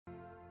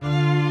Well,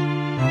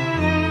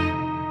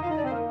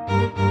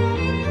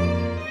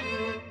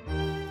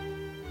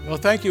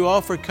 thank you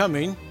all for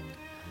coming.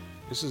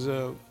 This is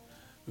a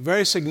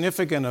very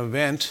significant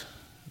event,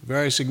 a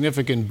very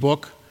significant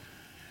book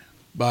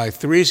by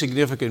three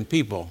significant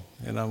people,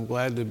 and I'm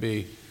glad to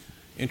be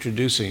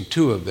introducing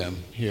two of them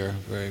here,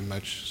 very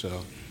much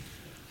so.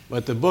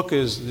 But the book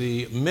is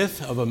The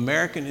Myth of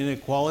American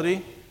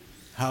Inequality,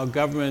 How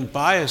Government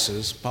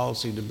Biases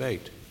Policy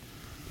Debate.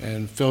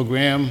 And Phil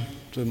Graham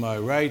to my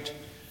right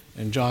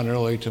and John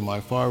Early to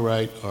my far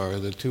right are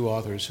the two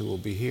authors who will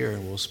be here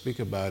and will speak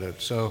about it.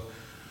 So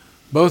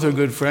both are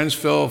good friends.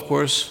 Phil, of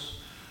course,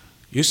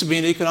 used to be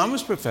an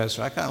economics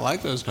professor. I kind of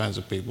like those kinds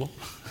of people.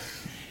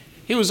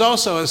 He was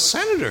also a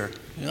senator.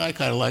 I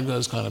kind of like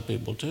those kind of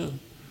people too.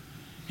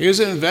 He was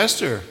an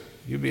investor,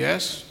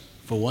 UBS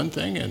for one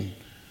thing, and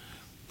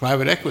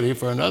private equity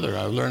for another.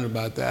 I've learned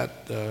about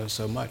that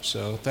so much.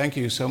 So thank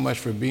you so much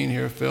for being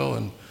here, Phil,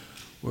 and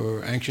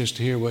we're anxious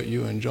to hear what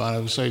you and John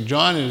have to say.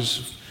 John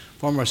is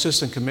former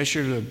assistant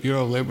commissioner to the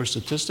Bureau of Labor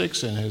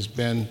Statistics and has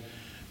been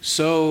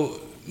so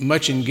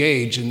much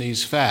engaged in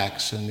these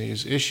facts and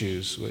these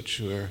issues, which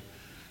we're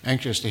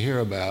anxious to hear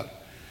about.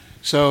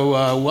 So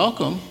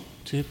welcome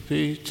to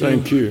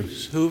Thank you.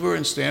 Hoover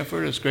and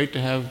Stanford. It's great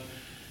to have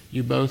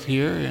you both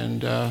here,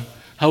 and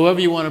however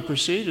you want to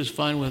proceed is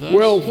fine with us.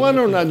 Well, why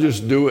don't I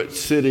just do it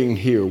sitting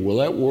here? Will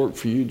that work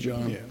for you,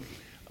 John?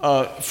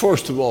 Yeah.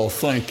 First of all,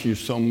 thank you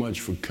so much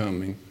for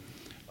coming.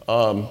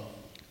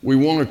 We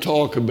want to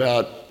talk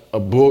about a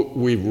book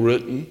we've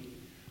written.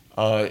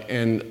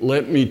 And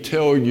let me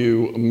tell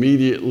you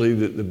immediately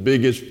that the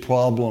biggest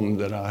problem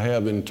that I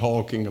have in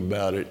talking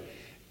about it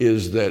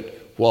is that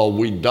while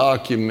we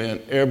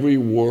document every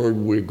word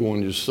we're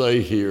going to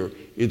say here,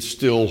 it's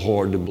still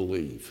hard to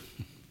believe.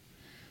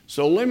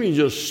 So let me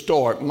just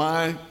start.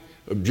 My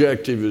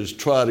objective is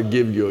try to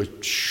give you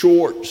a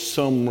short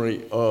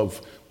summary of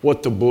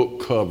what the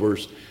book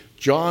covers.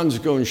 John's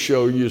going to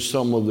show you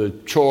some of the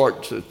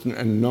charts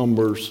and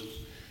numbers.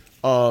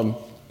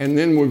 And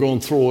then we're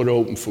going to throw it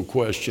open for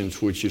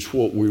questions, which is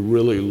what we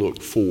really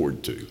look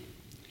forward to.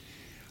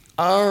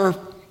 Our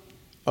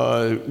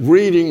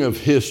reading of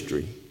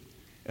history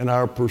and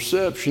our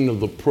perception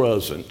of the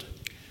present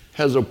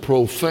has a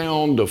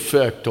profound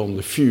effect on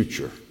the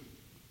future.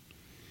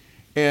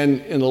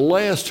 And in the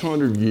last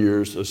 100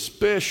 years,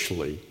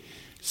 especially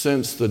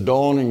since the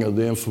dawning of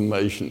the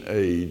information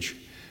age,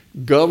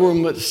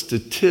 government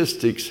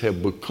statistics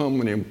have become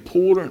an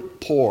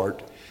important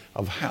part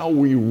of how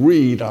we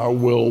read our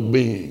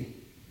well-being.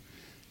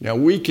 Now,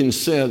 we can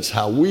sense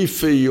how we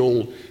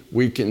feel,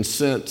 we can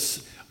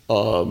sense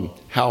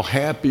how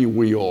happy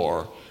we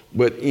are,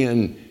 but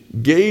in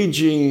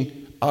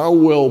gauging our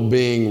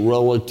well-being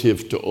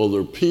relative to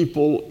other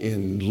people,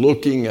 in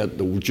looking at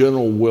the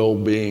general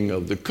well-being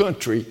of the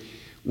country,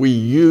 we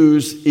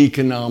use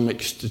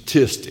economic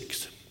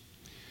statistics.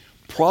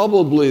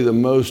 Probably the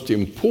most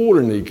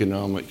important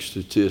economic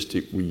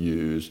statistic we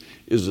use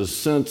is a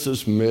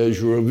census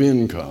measure of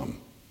income.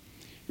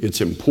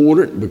 It's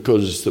important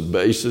because it's the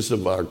basis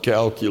of our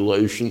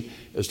calculation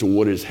as to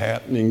what is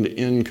happening to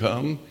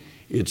income.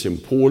 It's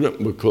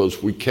important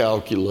because we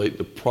calculate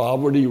the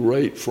poverty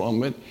rate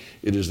from it.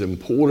 It is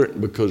important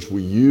because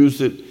we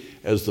use it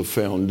as the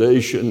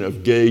foundation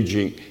of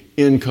gauging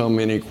income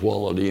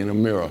inequality in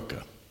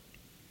America.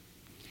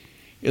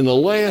 In the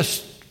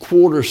last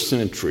quarter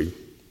century,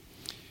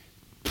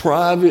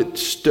 private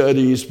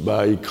studies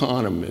by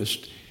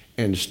economists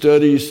and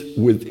studies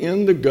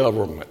within the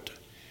government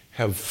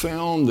have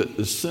found that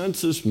the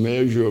census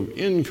measure of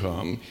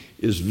income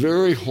is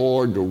very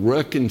hard to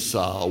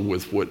reconcile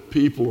with what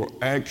people are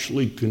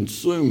actually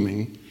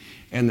consuming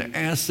and the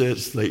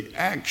assets they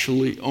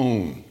actually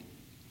own.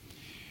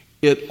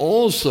 It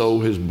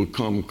also has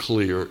become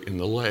clear in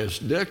the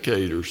last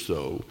decade or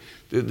so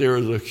that there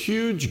is a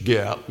huge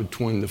gap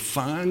between the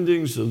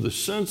findings of the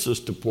Census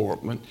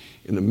Department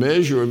in the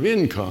measure of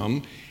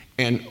income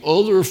and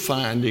other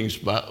findings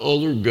by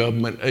other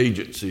government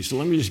agencies. So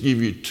let me just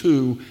give you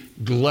two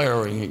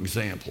glaring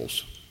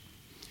examples.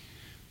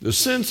 The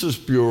Census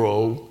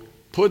Bureau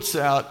puts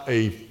out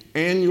an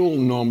annual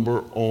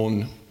number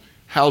on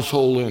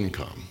household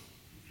income.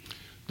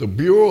 The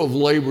Bureau of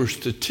Labor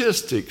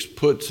Statistics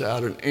puts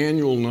out an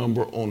annual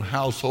number on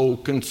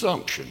household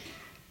consumption.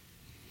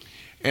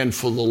 And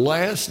for the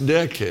last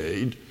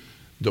decade,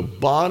 the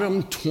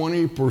bottom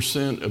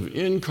 20% of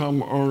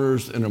income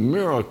earners in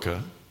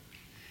America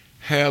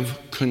have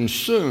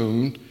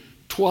consumed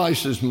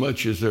twice as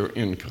much as their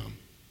income.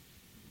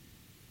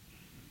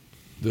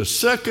 The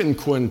second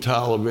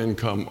quintile of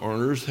income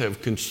earners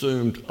have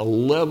consumed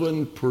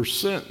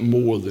 11%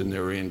 more than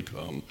their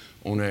income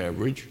on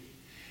average.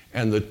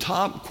 And the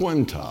top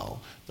quintile,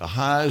 the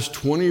highest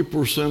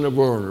 20% of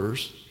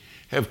earners,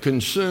 have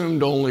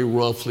consumed only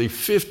roughly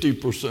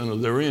 50%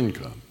 of their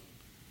income,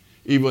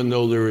 even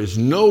though there is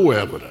no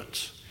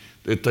evidence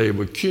that they have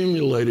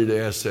accumulated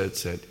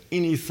assets at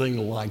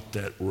anything like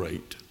that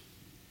rate.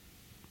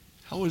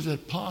 How is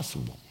that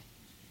possible?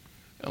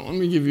 Now, let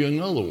me give you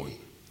another one.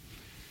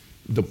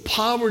 The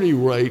poverty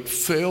rate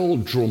fell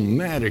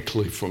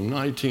dramatically from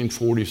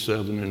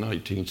 1947 to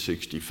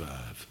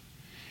 1965.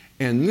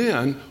 And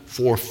then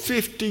for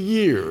 50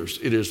 years,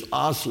 it has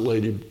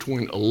oscillated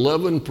between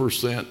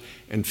 11%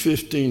 and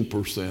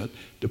 15%,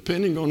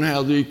 depending on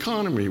how the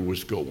economy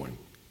was going.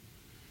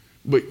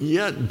 But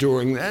yet,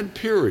 during that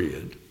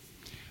period,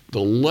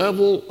 the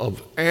level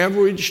of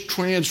average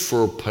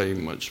transfer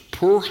payments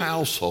per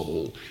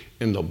household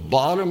in the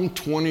bottom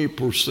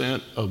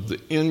 20% of the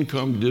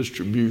income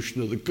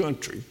distribution of the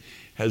country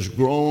has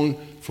grown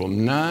from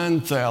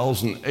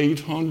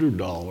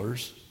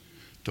 $9,800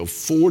 to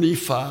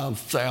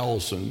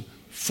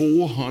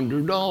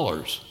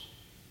 $45,400.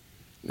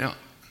 Now,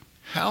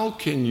 how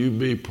can you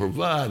be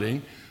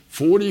providing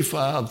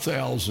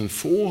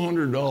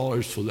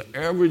 $45,400 for the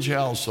average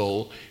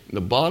household in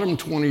the bottom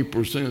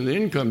 20% of the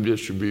income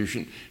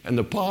distribution, and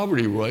the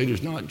poverty rate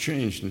has not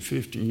changed in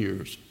 50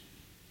 years?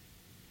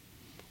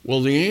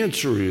 Well, the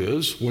answer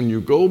is, when you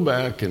go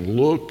back and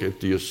look at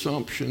the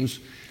assumptions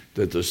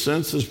that the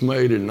census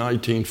made in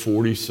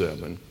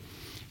 1947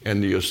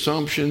 and the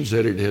assumptions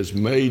that it has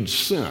made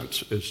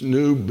since as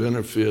new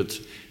benefits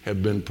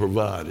have been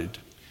provided,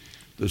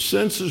 the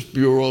Census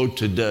Bureau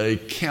today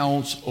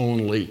counts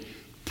only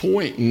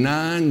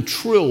 0.9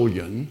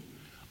 trillion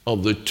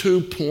of the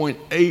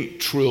 2.8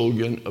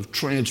 trillion of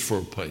transfer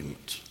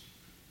payments.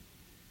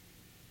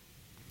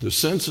 The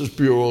Census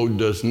Bureau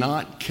does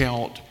not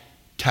count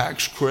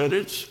tax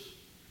credits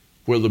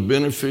where the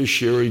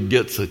beneficiary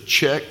gets a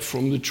check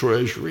from the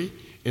Treasury.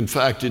 In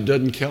fact, it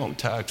doesn't count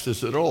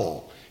taxes at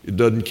all. It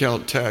doesn't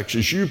count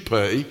taxes you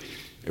pay,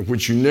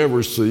 which you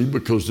never see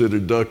because they're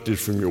deducted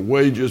from your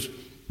wages.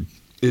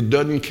 It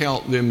doesn't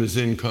count them as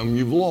income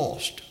you've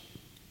lost.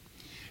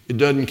 It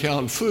doesn't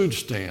count food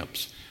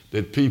stamps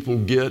that people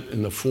get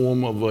in the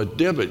form of a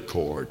debit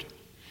card.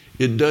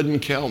 It doesn't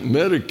count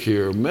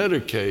Medicare,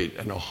 Medicaid,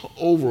 and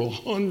over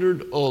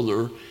 100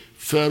 other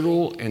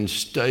federal and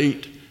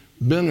state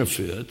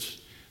benefits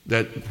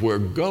where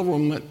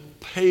government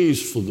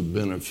pays for the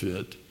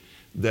benefit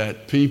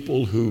that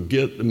people who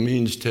get the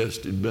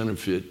means-tested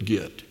benefit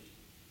get.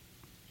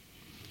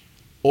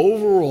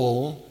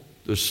 Overall,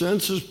 the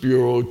Census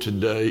Bureau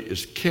today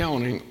is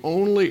counting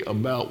only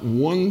about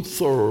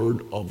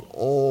 1/3 of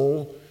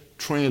all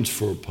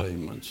transfer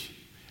payments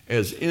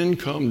as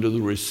income to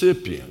the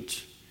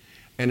recipients,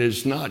 and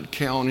it's not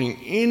counting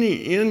any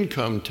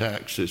income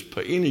taxes,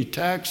 any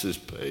taxes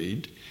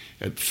paid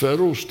at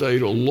federal,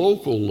 state, or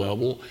local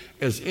level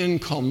as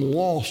income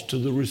lost to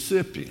the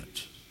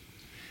recipients.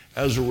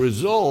 As a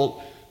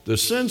result, the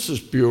Census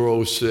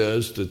Bureau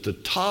says that the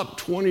top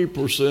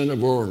 20%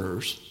 of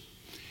earners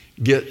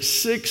get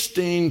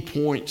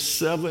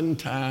 16.7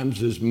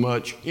 times as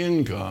much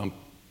income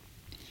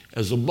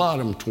as the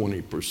bottom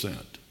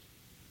 20%.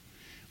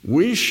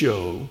 We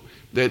show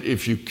that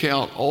if you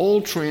count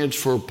all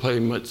transfer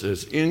payments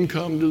as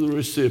income to the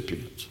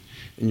recipients,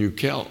 and you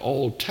count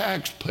all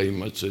tax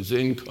payments as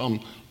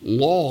income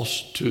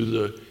lost to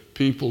the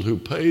people who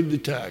paid the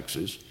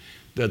taxes,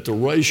 that the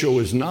ratio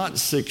is not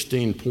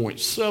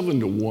 16.7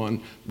 to 1,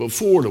 but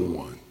 4 to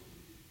 1.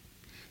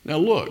 Now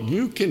look,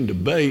 you can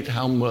debate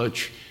how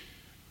much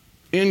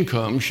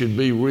income should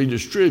be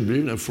redistributed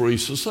in a free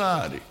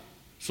society.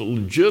 It's a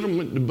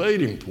legitimate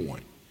debating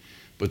point.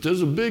 But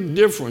there's a big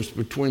difference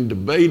between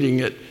debating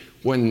it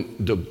when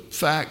the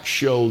facts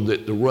show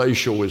that the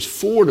ratio is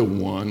 4 to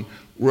 1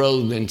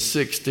 rather than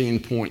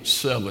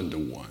 16.7 to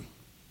 1.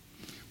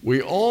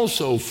 We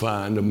also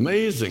find,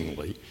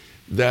 amazingly,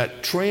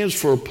 that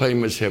transfer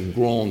payments have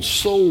grown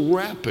so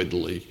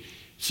rapidly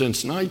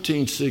since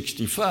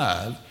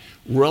 1965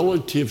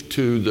 relative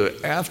to the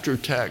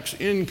after-tax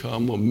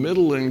income of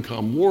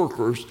middle-income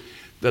workers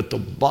that the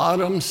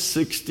bottom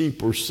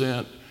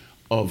 60%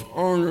 of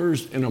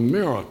earners in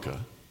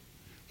America,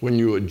 when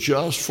you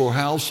adjust for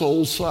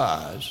household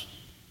size,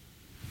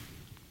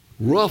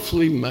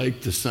 roughly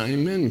make the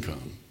same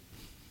income.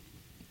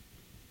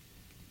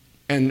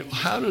 And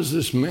how does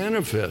this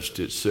manifest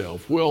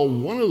itself? Well,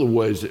 one of the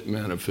ways it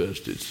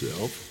manifests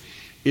itself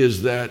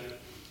is that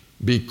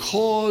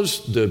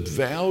because the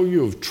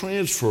value of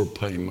transfer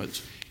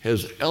payments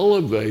has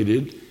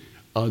elevated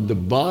the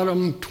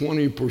bottom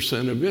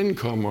 20% of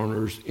income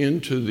earners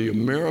into the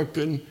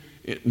American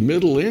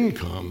middle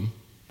income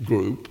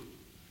group,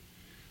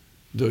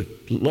 the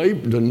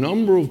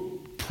number of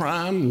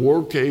prime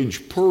work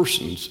age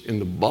persons in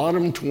the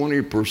bottom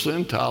 20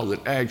 percentile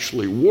that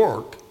actually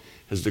work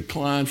has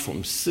declined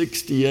from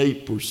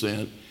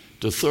 68%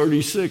 to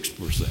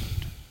 36%.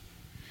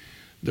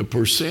 The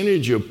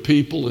percentage of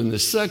people in the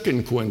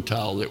second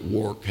quintile that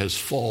work has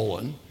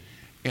fallen,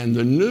 and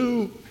the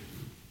new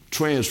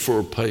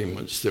transfer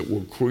payments that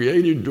were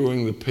created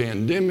during the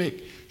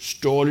pandemic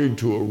started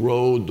to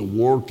erode the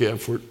work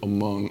effort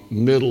among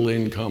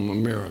middle-income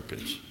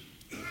Americans.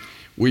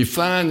 We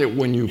find that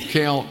when you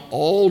count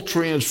all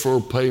transfer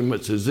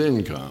payments as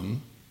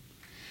income,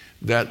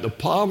 that the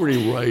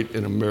poverty rate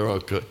in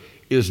America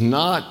is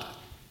not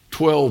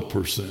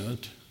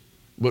 12%,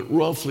 but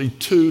roughly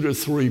 2 to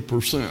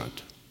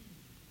 3%.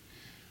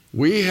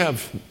 We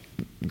have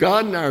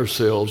gotten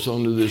ourselves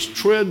onto this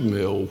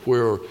treadmill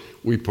where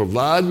we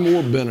provide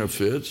more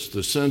benefits.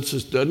 The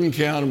census doesn't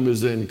count them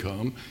as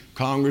income.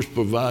 Congress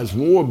provides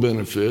more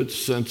benefits.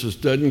 Census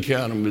doesn't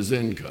count them as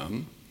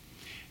income.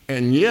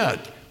 And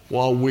yet,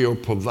 while we are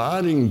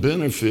providing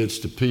benefits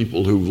to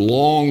people who've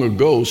long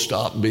ago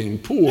stopped being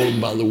poor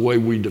by the way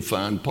we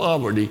define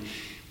poverty,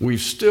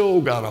 we've still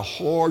got a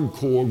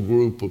hardcore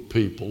group of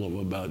people of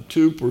about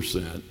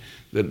 2%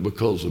 that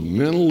because of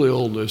mental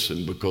illness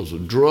and because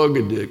of drug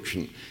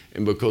addiction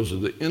and because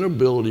of the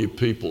inability of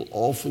people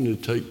often to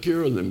take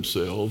care of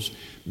themselves,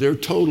 they're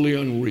totally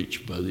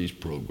unreached by these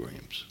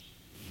programs.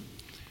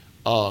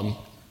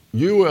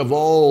 You have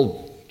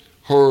all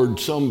heard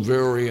some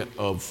variant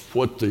of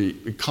what the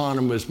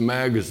Economist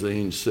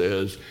magazine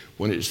says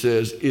when it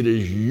says it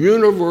is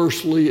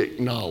universally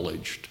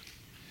acknowledged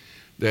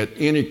that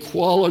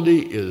inequality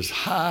is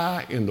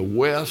high in the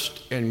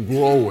West and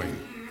growing.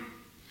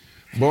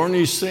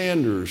 Bernie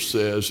Sanders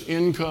says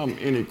income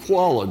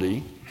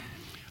inequality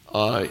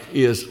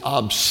is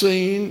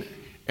obscene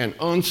and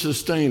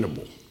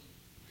unsustainable.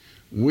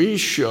 We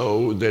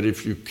show that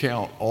if you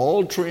count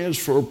all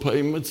transfer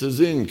payments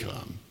as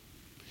income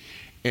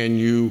and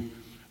you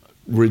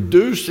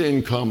reduce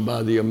income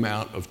by the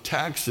amount of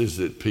taxes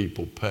that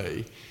people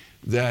pay,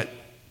 that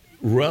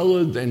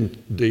rather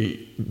than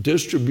the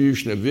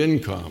distribution of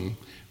income,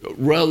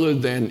 rather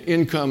than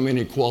income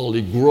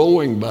inequality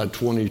growing by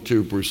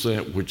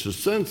 22%, which the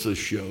census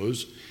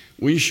shows,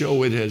 we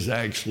show it has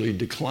actually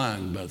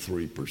declined by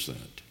 3%.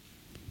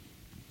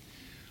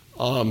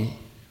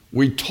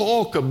 We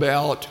talk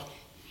about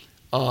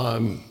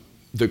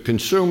the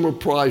Consumer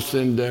Price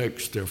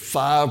Index. There are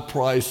 5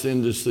 price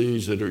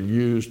indices that are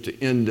used to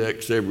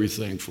index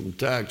everything from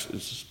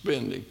taxes to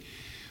spending.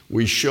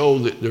 We show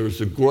that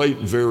there's a great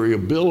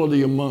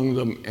variability among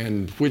them,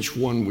 and which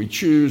one we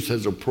choose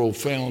has a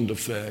profound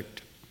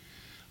effect.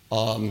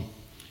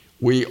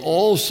 We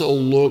also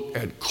look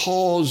at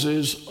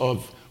causes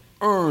of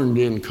earned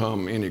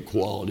income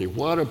inequality.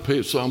 Why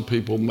do some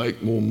people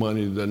make more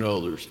money than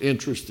others?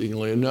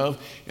 Interestingly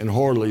enough, and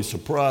hardly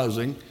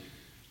surprising,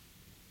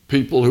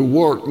 people who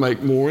work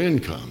make more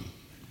income.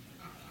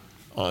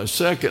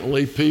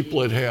 Secondly,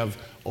 people that have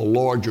a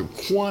larger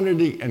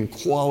quantity and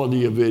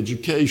quality of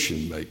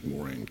education make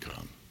more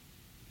income.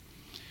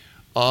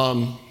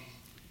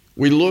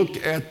 We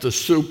look at the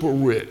super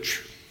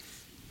rich.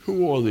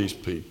 Who are these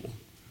people?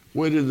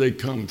 Where did they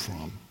come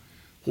from?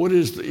 What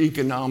is the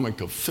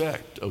economic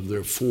effect of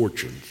their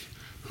fortunes?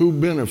 Who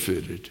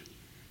benefited?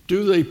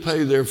 Do they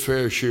pay their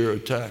fair share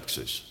of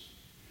taxes?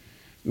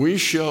 We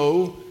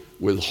show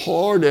with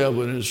hard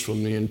evidence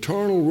from the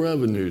Internal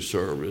Revenue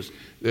Service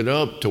that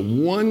up to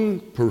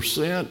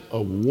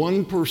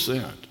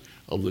 1%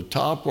 of the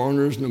top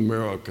earners in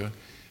America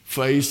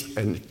face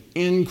an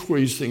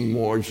increasing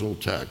marginal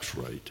tax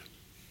rate.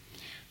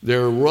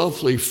 There are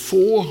roughly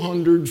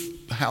 400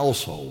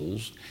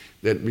 households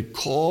that,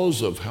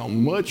 because of how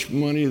much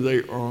money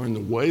they earn, the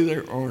way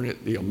they earn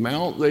it, the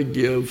amount they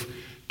give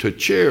to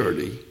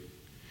charity,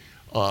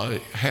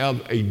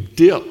 have a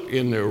dip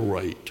in their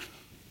rate.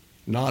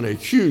 Not a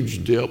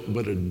huge dip,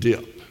 but a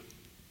dip.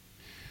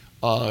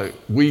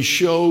 We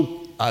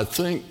show, I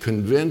think,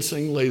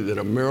 convincingly that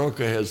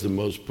America has the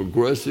most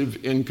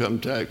progressive income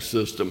tax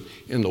system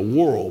in the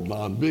world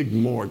by a big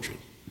margin.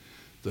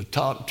 The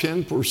top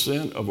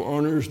 10% of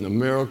earners in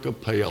America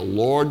pay a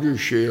larger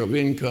share of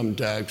income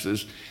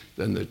taxes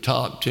than the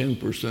top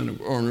 10%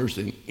 of earners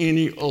in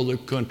any other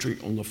country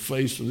on the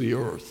face of the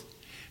earth.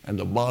 And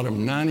the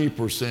bottom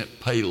 90%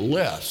 pay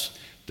less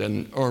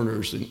than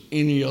earners in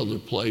any other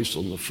place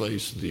on the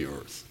face of the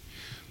earth.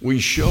 We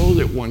show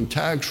that when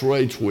tax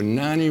rates were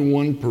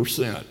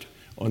 91%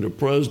 under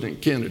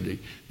President Kennedy,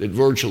 that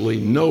virtually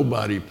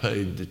nobody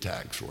paid the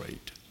tax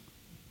rate.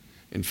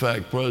 In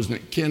fact,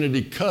 President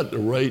Kennedy cut the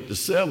rate to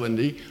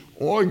 70,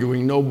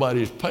 arguing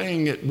nobody's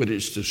paying it, but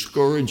it's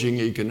discouraging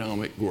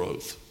economic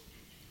growth.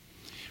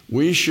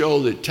 We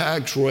show that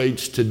tax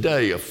rates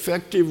today,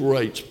 effective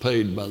rates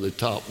paid by the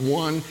top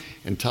 1%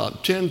 and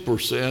top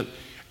 10%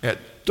 at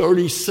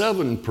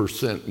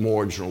 37%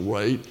 marginal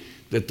rate,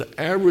 that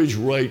the average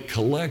rate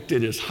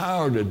collected is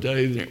higher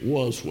today than it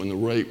was when the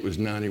rate was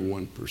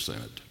 91%.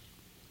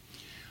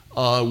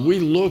 We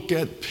look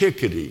at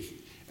Piketty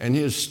and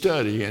his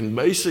study and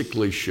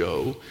basically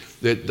show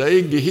that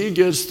he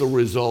gets the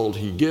result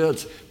he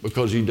gets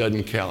because he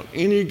doesn't count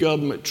any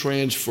government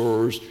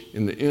transfers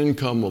in the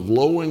income of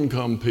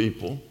low-income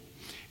people,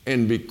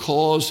 and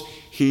because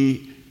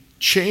he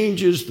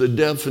changes the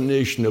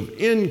definition of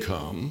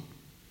income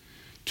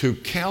to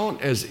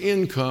count as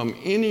income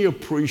any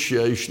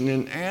appreciation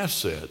in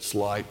assets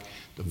like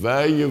the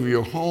value of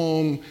your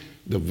home,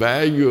 the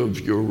value of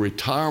your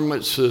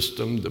retirement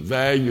system, the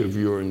value of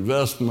your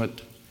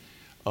investment.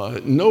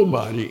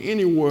 Nobody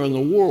anywhere in the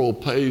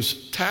world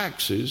pays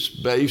taxes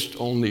based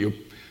on the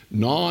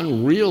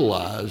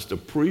non-realized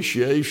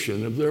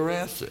appreciation of their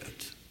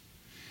assets.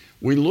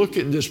 We look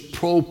at this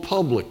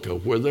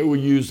ProPublica, where they were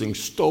using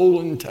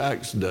stolen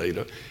tax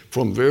data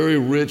from very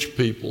rich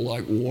people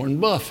like Warren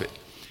Buffett.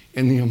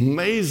 And the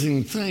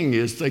amazing thing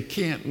is they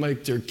can't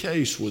make their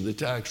case with the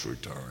tax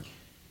return.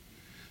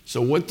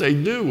 So what they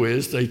do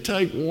is they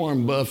take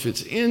Warren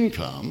Buffett's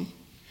income,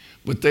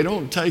 but they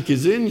don't take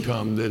his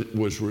income that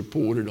was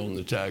reported on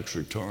the tax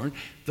return.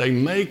 They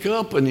make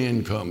up an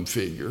income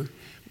figure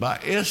by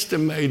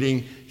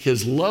estimating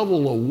his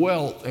level of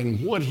wealth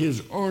and what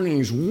his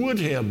earnings would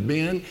have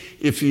been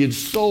if he had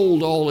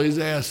sold all his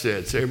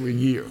assets every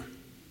year.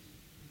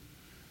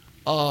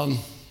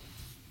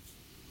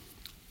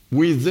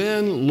 We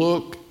then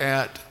look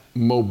at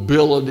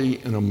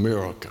mobility in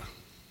America.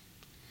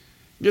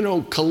 You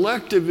know,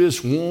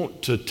 collectivists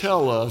want to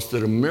tell us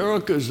that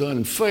America is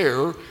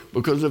unfair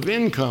because of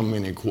income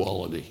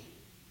inequality.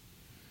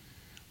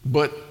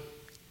 But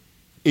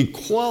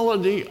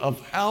equality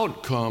of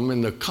outcome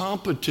in the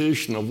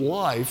competition of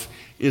life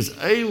is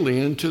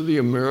alien to the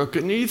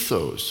American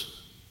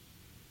ethos.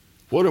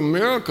 What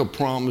America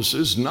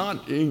promises,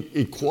 not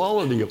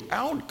equality of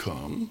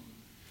outcome.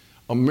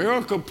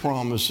 America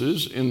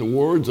promises, in the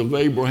words of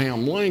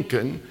Abraham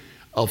Lincoln,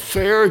 a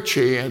fair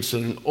chance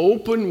and an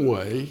open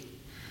way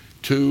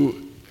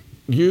to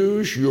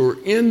use your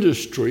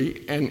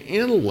industry and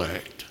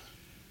intellect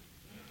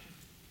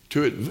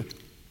to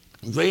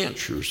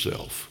advance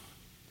yourself.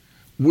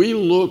 We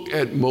look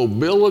at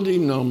mobility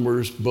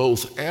numbers,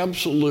 both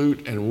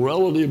absolute and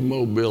relative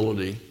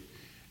mobility,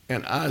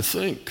 and I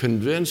think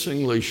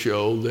convincingly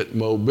show that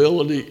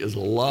mobility is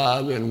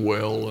alive and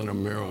well in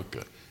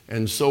America,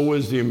 and so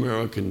is the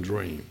American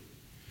dream.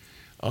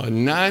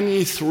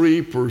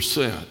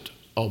 93%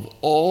 of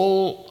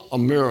all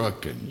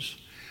Americans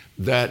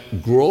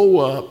that grow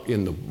up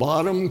in the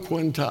bottom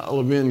quintile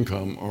of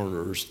income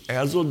earners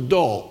as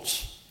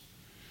adults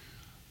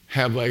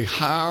have a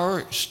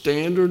higher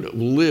standard of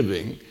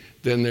living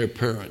than their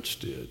parents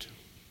did.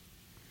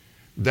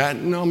 That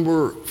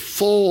number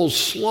falls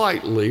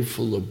slightly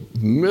for the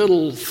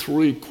middle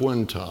three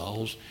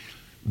quintiles,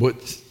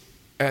 but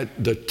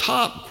at the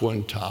top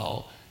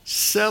quintile,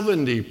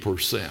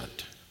 70%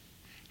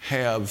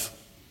 have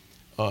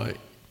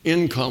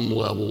income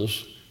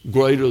levels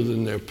greater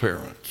than their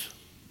parents.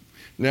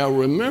 Now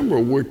remember,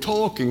 we're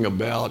talking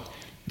about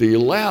the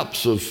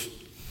elapse of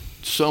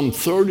some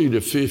 30 to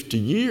 50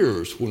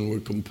 years when we're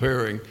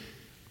comparing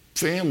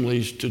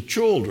families to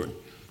children.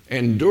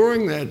 And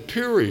during that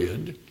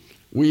period,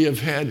 we have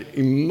had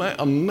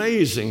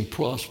amazing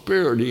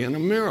prosperity in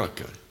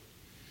America.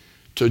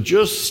 To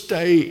just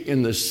stay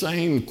in the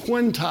same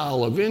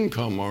quintile of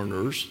income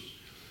earners,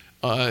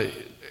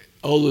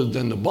 other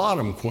than the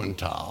bottom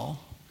quintile,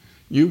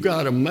 you've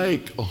got to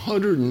make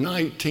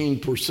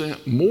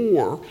 119%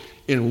 more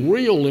in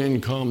real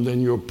income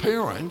than your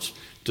parents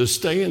to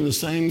stay in the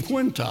same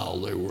quintile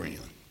they were in.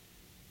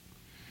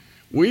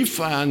 We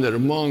find that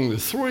among the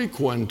three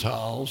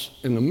quintiles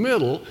in the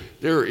middle,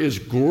 there is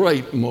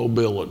great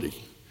mobility.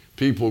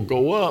 People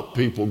go up,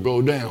 people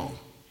go down.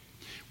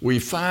 We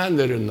find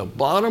that in the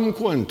bottom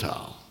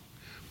quintile,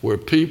 where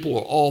people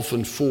are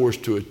often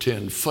forced to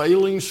attend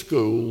failing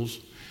schools,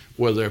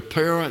 where their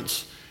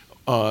parents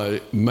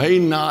may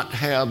not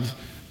have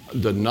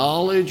the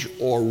knowledge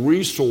or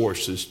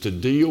resources to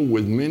deal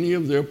with many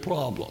of their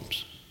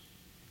problems,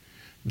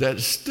 that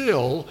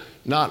still,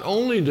 not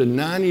only do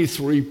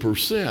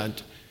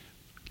 93%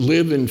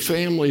 live in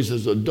families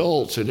as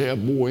adults that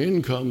have more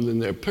income than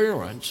their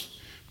parents,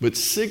 but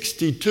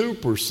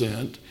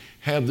 62%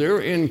 have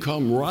their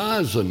income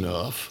rise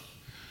enough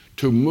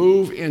to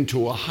move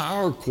into a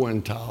higher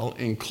quintile,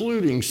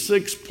 including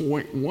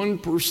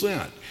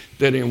 6.1%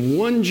 that in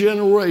one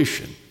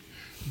generation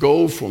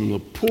go from the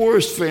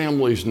poorest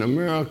families in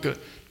America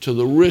to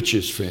the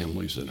richest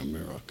families in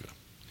America.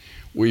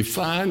 We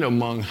find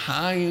among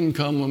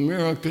high-income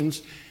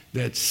Americans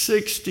that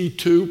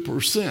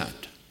 62%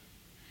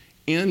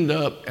 end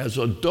up as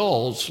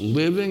adults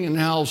living in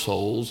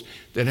households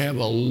that have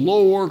a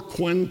lower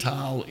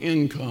quintile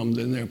income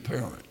than their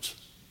parents.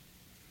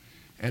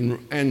 And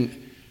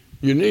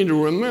you need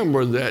to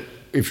remember that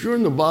if you're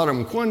in the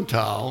bottom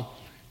quintile,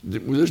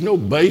 there's no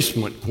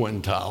basement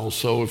quintile,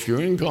 so if your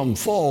income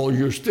falls,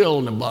 you're still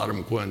in the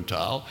bottom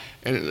quintile.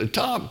 And at the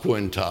top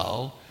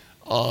quintile,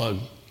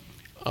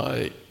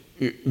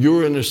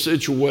 you're in a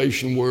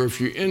situation where if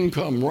your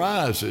income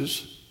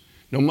rises,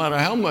 no matter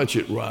how much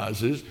it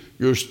rises,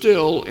 you're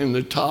still in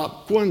the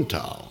top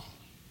quintile.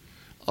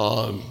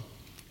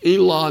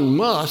 Elon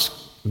Musk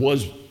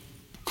was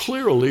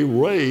clearly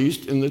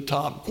raised in the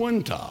top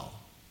quintile.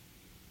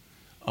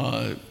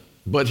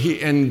 But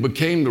he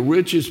became the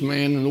richest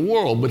man in the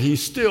world, but he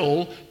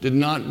still did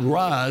not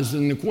rise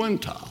in the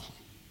quintile,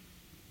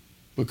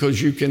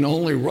 because you can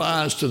only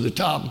rise to the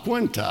top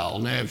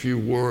quintile. Now, if you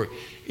were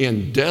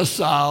in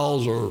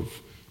deciles or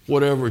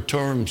whatever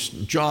terms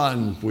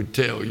John would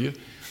tell you,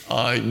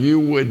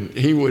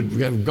 he would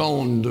have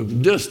gone the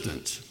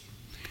distance.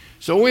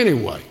 So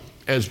anyway,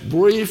 as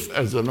brief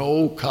as an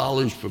old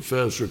college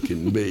professor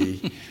can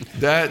be,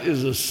 that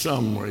is a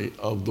summary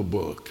of the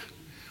book.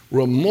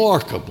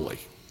 Remarkably,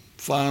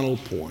 final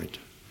point,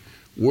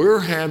 we're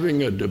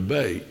having a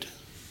debate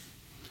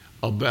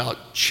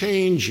about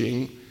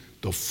changing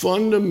the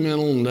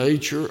fundamental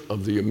nature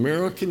of the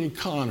American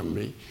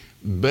economy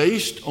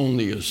based on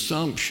the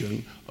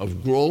assumption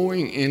of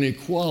growing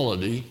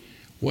inequality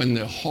when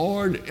the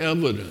hard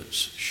evidence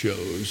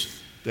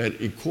shows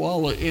that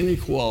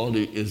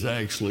inequality is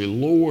actually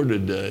lower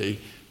today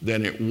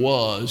than it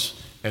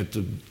was at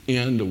the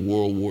end of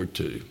World War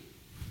II.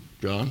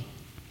 John?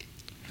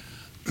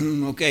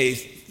 Okay,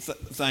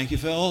 thank you,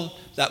 Phil.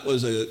 That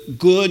was a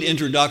good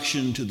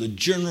introduction to the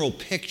general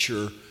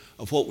picture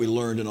of what we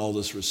learned in all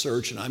this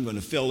research, and I'm going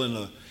to fill in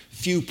a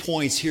few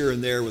points here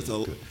and there with a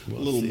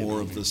little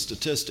more of the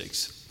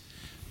statistics.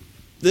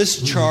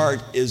 This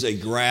chart is a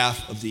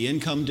graph of the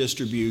income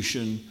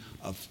distribution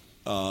of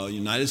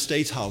United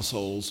States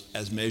households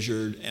as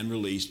measured and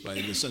released by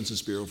the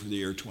Census Bureau for the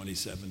year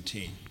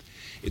 2017.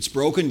 It's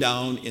broken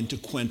down into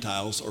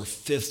quintiles, or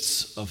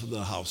fifths of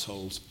the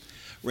households,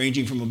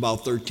 ranging from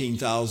about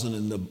 13,000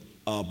 in the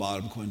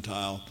bottom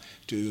quintile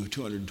to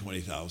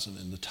 220,000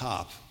 in the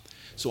top.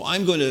 So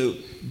I'm going to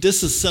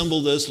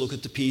disassemble this, look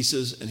at the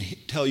pieces, and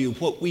tell you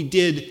what we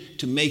did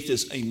to make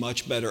this a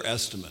much better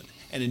estimate.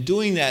 And in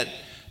doing that,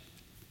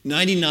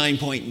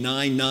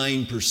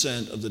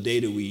 99.99% of the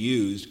data we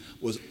used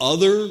was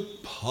other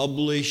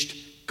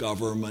published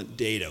government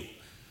data.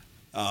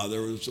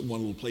 There was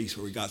one little place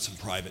where we got some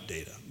private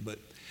data, but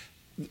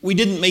we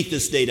didn't make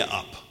this data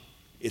up.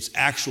 It's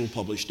actual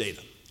published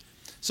data.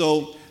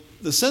 So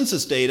the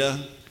census data,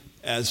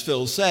 as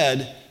Phil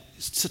said,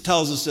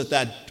 tells us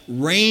that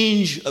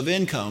range of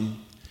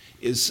income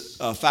is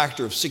a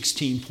factor of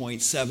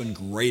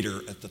 16.7 greater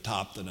at the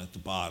top than at the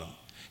bottom.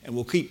 And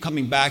we'll keep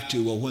coming back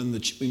to, well, when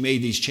we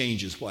made these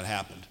changes, what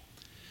happened?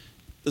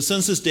 The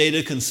census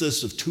data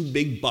consists of two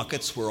big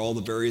buckets where all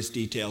the various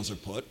details are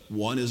put.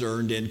 One is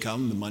earned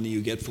income, the money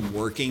you get from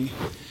working,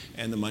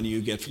 and the money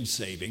you get from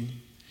saving.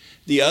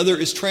 The other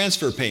is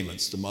transfer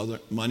payments, the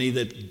money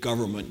that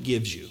government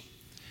gives you.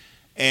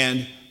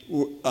 And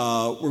we're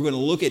going to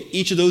look at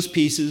each of those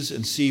pieces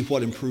and see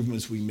what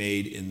improvements we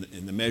made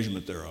in the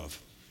measurement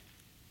thereof.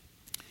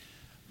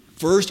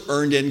 First,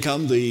 earned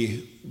income.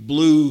 The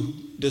blue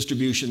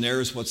distribution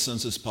there is what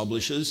Census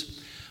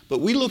publishes.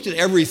 But we looked at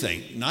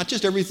everything, not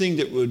just everything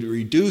that would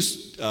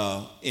reduce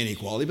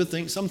inequality,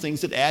 but some things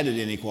that added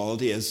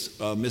inequality, as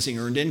missing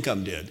earned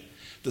income did.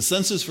 The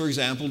census, for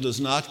example, does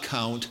not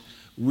count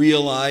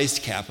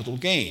realized capital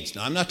gains.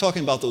 Now, I'm not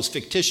talking about those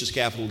fictitious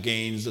capital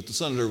gains that the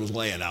senator was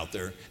laying out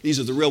there. These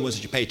are the real ones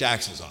that you pay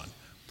taxes on.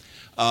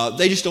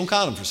 They just don't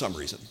count them for some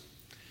reason.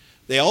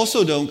 They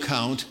also don't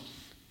count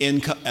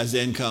as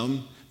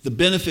income the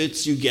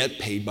benefits you get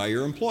paid by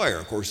your employer.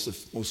 Of course, the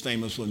most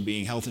famous one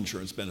being health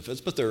insurance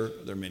benefits, but there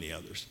are many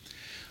others.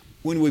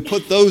 When we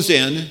put those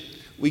in,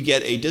 we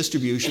get a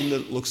distribution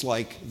that looks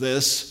like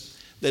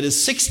this, that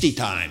is 60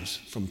 times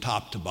from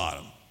top to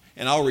bottom.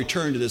 And I'll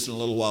return to this in a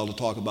little while to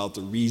talk about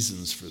the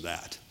reasons for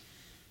that.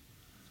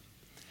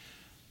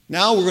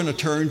 Now we're going to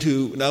turn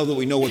to, now that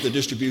we know what the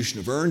distribution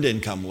of earned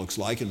income looks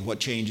like and what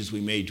changes we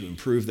made to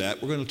improve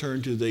that, we're going to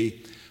turn to the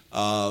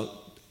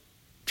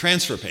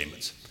transfer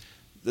payments.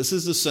 This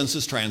is the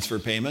census transfer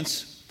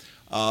payments.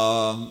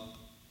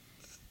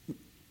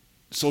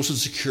 Social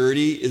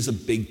Security is a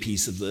big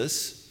piece of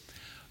this.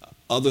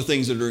 Other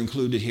things that are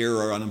included here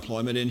are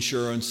unemployment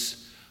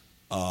insurance,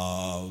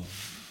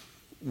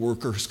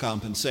 workers'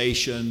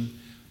 compensation,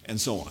 and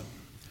so on.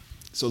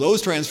 So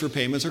those transfer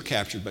payments are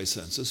captured by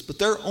census, but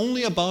they're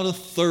only about a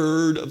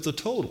third of the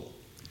total.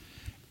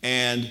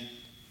 And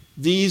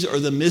these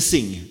are the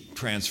missing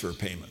transfer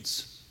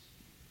payments.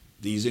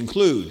 These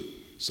include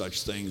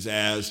such things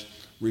as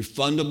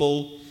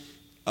refundable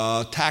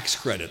tax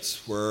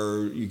credits,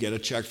 where you get a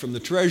check from the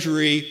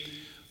Treasury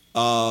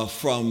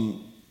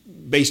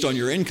based on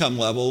your income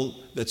level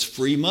that's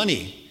free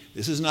money.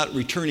 This is not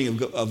returning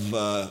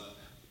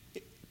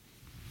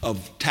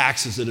of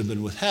taxes that have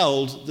been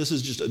withheld. This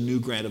is just a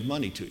new grant of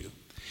money to you.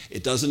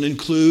 It doesn't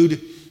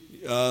include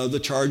the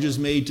charges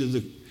made to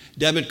the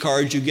debit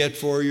cards you get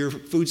for your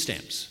food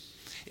stamps.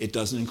 It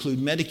doesn't include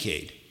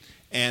Medicaid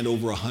and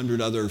over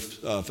 100 other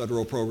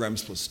federal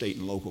programs plus state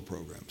and local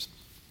programs.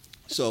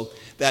 So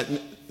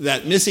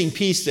that missing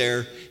piece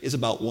there is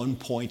about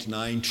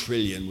 1.9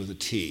 trillion with a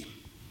T.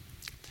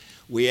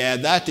 We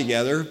add that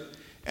together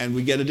and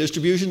we get a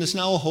distribution that's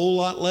now a whole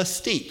lot less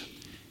steep.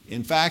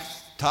 In fact,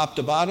 top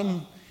to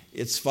bottom,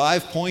 it's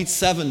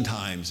 5.7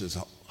 times as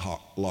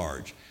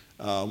large,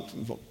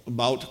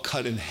 about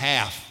cut in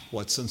half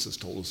what census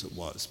told us it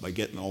was by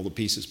getting all the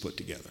pieces put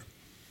together.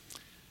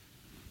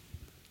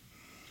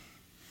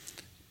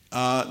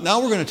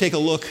 Now we're going to take a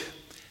look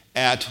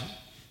at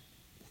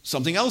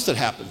something else that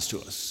happens to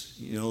us.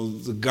 You know,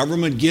 the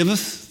government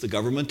giveth, the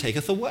government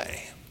taketh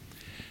away.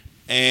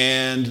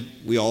 And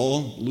we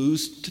all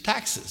lose to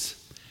taxes.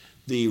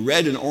 The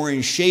red and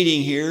orange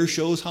shading here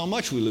shows how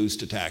much we lose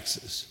to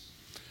taxes.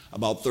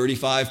 About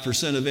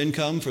 35% of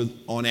income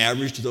on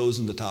average to those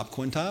in the top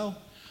quintile,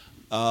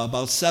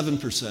 about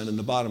 7% in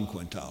the bottom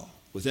quintile.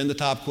 Within the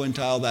top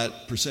quintile,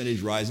 that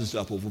percentage rises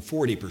up over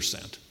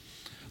 40%.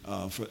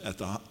 at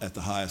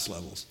the highest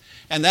levels.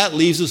 And that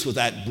leaves us with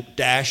that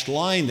dashed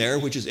line there,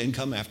 which is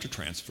income after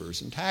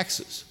transfers and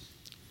taxes.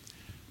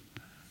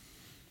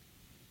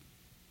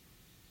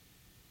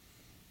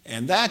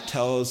 And that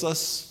tells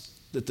us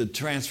that the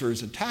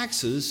transfers and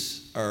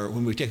taxes are,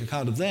 when we take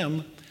account of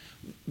them,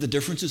 the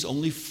difference is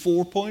only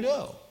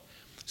 4.0.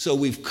 So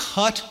we've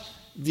cut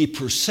the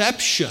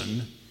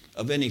perception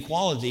of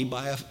inequality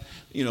by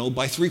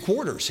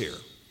 3/4 here.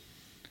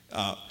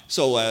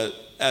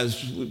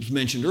 As was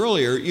mentioned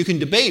earlier, you can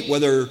debate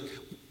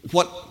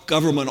what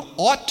government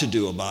ought to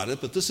do about it,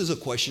 but this is a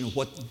question of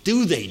what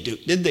did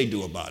they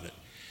do about it?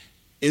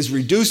 Is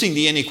reducing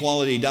the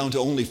inequality down to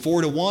only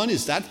 4-1,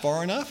 is that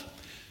far enough?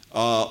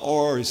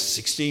 Or is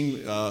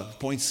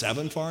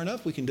 16.7 far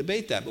enough? We can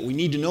debate that, but we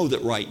need to know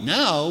that right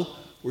now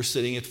we're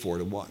sitting at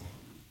 4-1.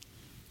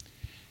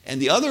 And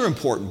the other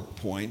important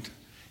point,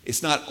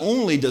 it's not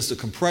only does the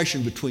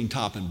compression between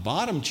top and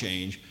bottom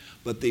change,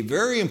 but the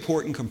very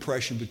important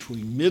compression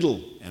between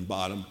middle and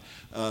bottom,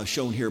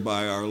 shown here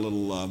by our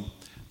little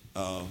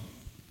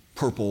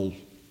purple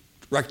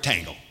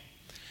rectangle.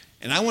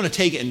 And I want to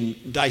take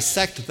and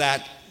dissect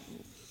that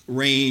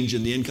range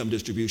in the income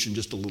distribution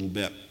just a little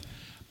bit.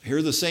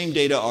 Here the same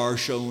data are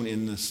shown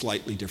in a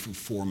slightly different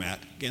format.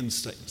 Again,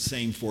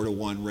 same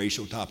 4-1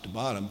 ratio top to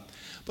bottom.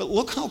 But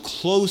look how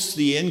close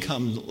the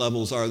income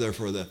levels are there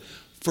for the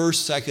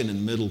first, second,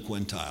 and middle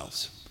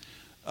quintiles.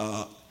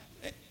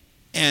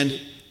 And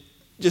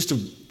just to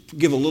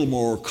give a little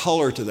more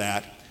color to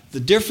that, the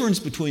difference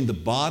between the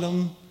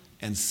bottom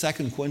and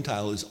second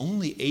quintile is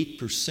only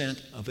 8%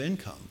 of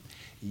income.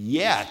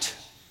 Yet,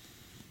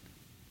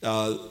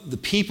 the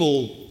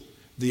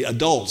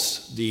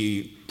adults,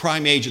 the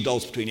prime age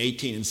adults between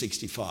 18 and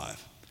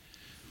 65,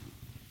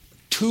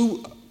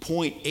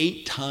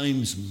 2.8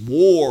 times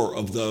more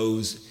of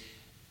those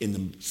in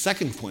the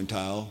second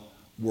quintile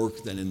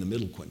work than in the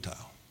middle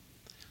quintile.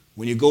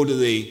 When you go to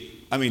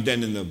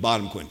than in the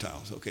bottom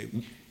quintiles, okay?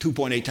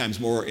 2.8 times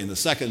more in the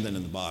second than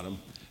in the bottom.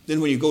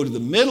 Then when you go to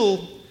the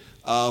middle,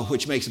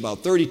 which makes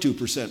about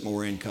 32%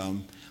 more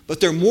income,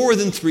 but they're more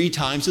than 3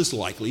 times as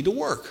likely to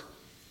work.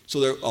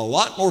 So a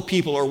lot more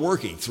people are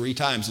working, 3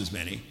 times as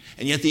many,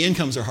 and yet the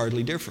incomes are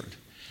hardly different.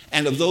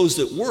 And of those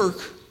that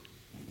work,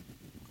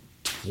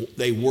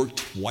 they work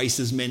twice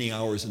as many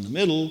hours in the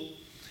middle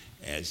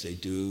as they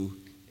do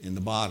in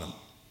the bottom.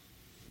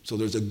 So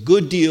there's a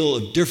good deal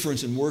of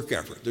difference in work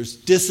effort. There's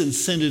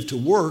disincentive to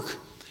work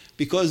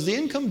because the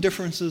income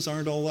differences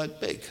aren't all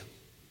that big.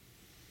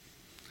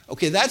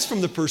 Okay, that's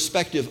from the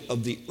perspective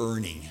of the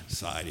earning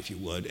side, if you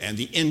would, and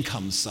the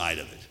income side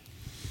of it.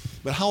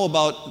 But how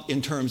about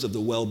in terms of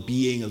the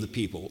well-being of the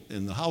people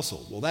in the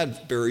household? Well,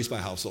 that varies by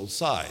household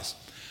size.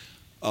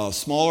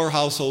 Smaller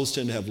households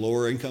tend to have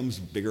lower incomes,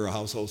 bigger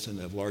households tend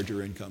to have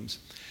larger incomes.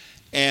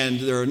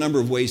 And there are a number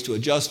of ways to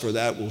adjust for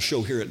that. We'll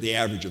show here at the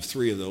average of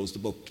 3 of those. The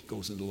book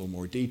goes into a little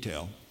more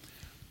detail.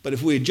 But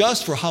if we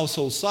adjust for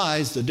household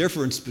size, the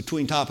difference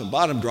between top and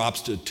bottom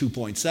drops to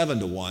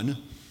 2.7-1.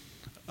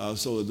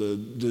 So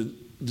the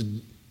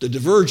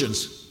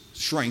divergence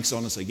shrinks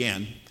on us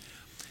again.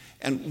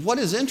 And what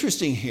is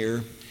interesting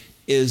here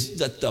is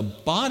that the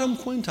bottom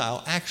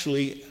quintile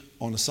actually,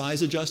 on a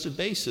size-adjusted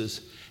basis,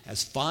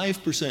 has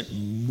 5%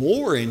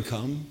 more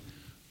income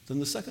than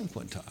the second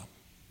quintile,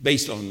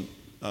 based on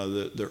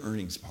their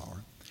earnings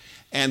power.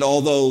 And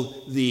although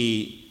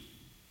the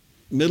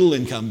middle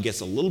income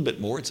gets a little bit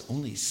more, it's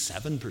only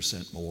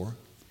 7% more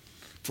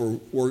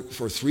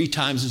for 3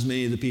 times as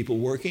many of the people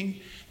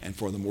working, and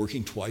for them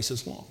working twice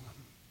as long.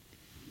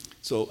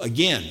 So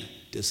again,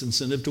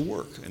 disincentive to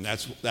work, and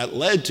that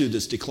led to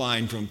this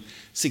decline from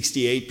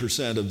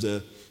 68% of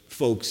the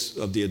folks,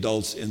 of the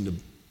adults in the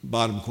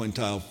bottom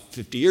quintile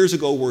 50 years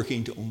ago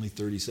working to only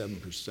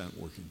 37%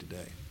 working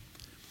today.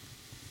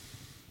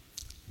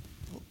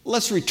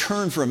 Let's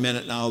return for a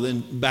minute now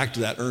then back to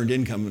that earned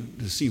income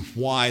to see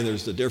why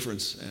there's the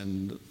difference.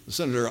 And the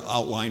senator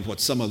outlined what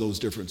some of those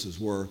differences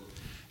were,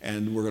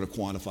 and we're going to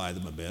quantify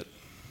them a bit.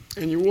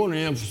 And you want to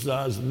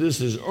emphasize that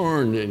this is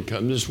earned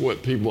income. This is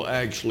what people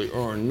actually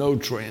earn, no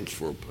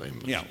transfer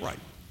payments. Yeah, right.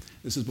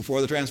 This is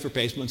before the transfer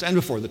payments and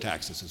before the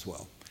taxes as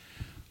well.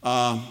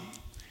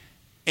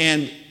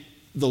 And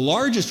the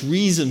largest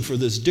reason for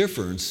this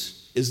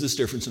difference is this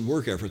difference in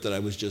work effort that I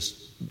was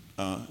just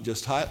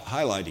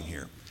highlighting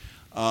here.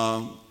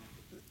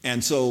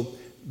 And so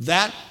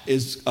that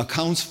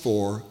accounts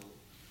for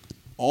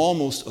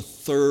almost a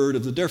third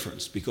of the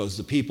difference, because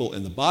the people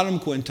in the bottom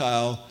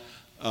quintile,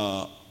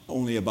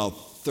 only about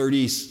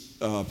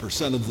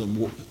 30% of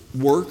them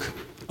work,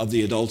 of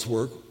the adults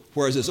work,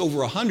 whereas it's over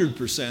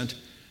 100%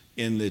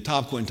 in the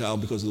top quintile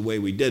because of the way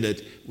we did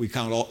it. We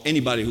count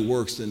anybody who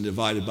works and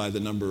divided by the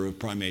number of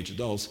prime age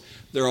adults.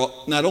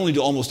 Not only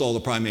do almost all the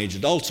prime age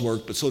adults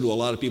work, but so do a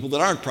lot of people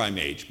that aren't prime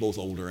age, both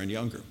older and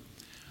younger.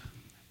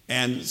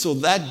 And so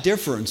that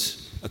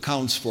difference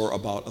accounts for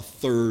about a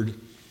third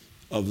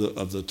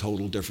of the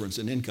total difference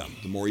in income.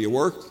 The more you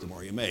work, the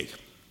more you make.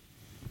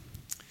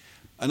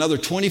 Another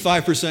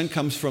 25%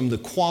 comes from the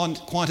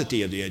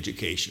quantity of the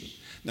education.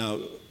 Now,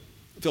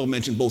 Phil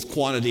mentioned both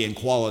quantity and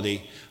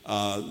quality.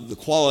 The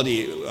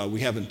quality we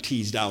haven't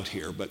teased out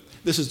here, but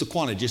this is the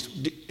quantity.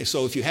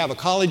 So if you have a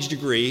college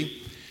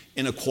degree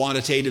in a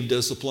quantitative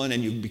discipline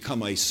and you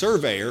become a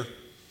surveyor,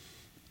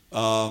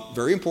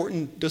 very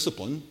important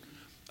discipline,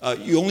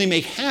 you only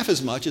make half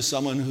as much as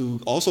someone who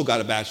also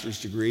got a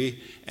bachelor's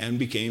degree and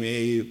became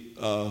a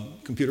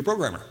computer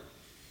programmer.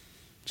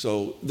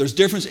 So there's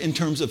difference in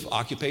terms of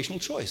occupational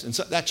choice, and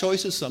so that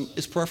choice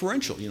is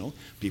preferential.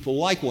 People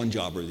like one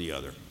job or the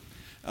other,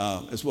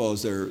 as well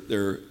as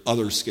their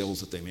other skills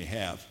that they may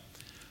have.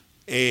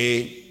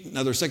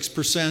 Another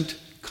 6%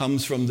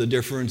 comes from the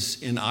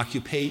difference in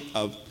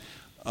occupation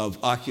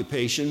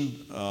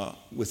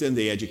within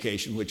the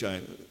education, which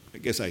I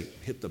guess I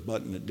hit the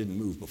button that didn't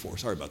move before.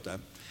 Sorry about that.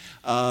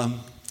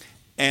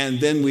 And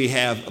then we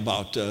have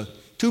about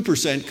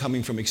 2%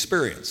 coming from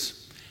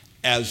experience.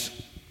 As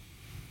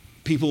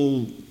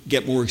people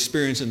get more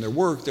experience in their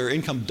work, their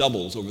income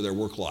doubles over their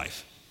work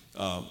life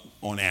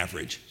on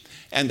average.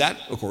 And that,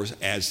 of course,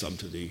 adds some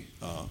to the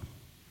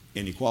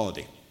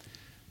inequality.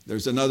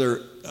 There's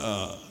another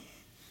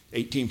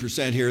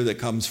 18% here that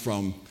comes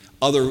from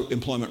other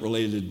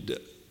employment-related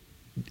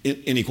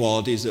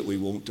inequalities that we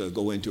won't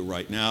go into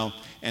right now,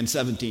 and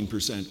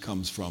 17%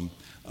 comes from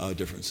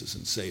differences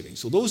in savings.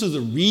 So those are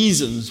the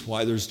reasons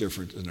why there's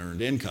difference in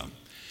earned income.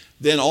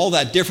 Then all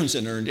that difference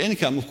in earned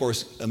income, of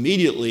course,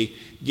 immediately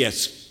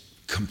gets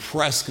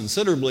compressed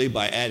considerably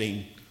by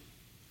adding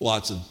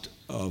lots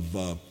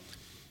of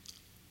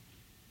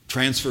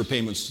transfer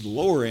payments to the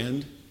lower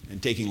end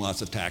and taking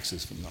lots of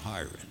taxes from the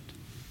higher end.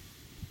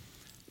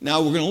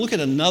 Now we're going to look at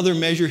another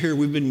measure here.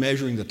 We've been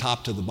measuring the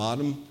top to the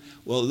bottom.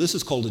 Well, this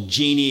is called a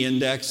Gini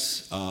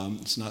index.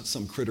 It's not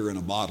some critter in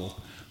a bottle,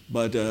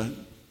 but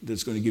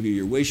that's going to give you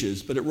your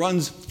wishes. But it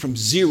runs from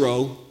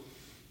 0,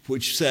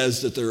 which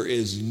says that there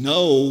is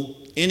no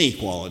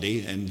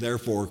inequality and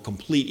therefore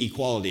complete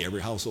equality.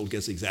 Every household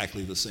gets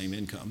exactly the same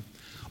income,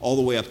 all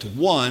the way up to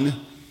 1,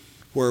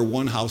 where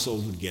one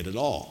household would get it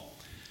all.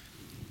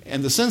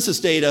 And the census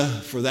data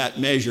for that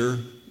measure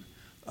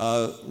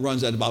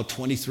runs at about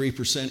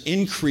 23%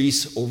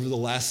 increase over the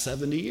last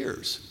 70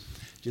 years,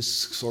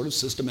 just sort of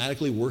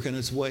systematically working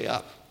its way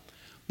up.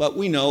 But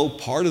we know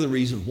part of the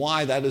reason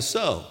why that is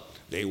so.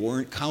 They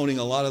weren't counting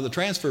a lot of the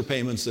transfer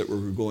payments that were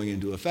going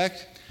into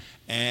effect,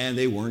 and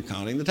they weren't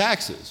counting the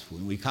taxes.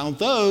 When we count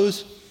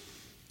those,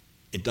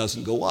 it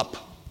doesn't go up.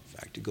 In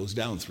fact, it goes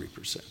down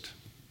 3%.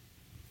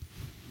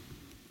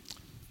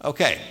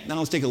 Okay, now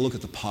let's take a look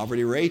at the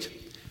poverty rate.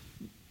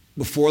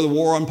 Before the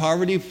war on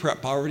poverty,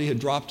 poverty had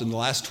dropped in the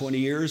last 20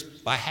 years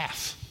by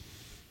half.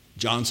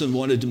 Johnson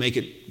wanted to make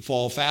it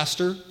fall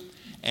faster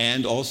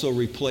and also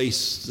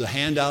replace the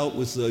handout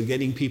with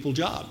getting people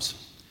jobs.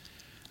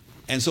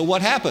 And so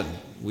what happened?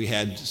 We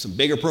had some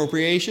big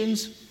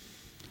appropriations,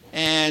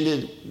 and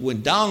it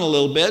went down a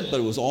little bit, but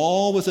it was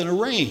all within a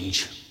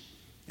range.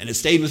 And it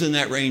stayed within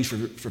that range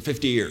for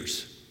 50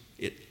 years.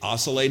 It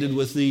oscillated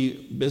with the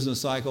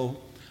business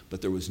cycle, but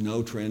there was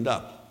no trend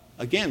up.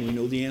 Again, we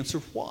know the answer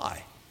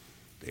why.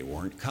 They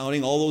weren't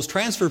counting all those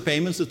transfer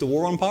payments that the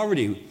war on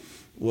poverty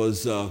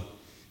was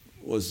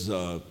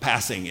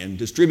passing and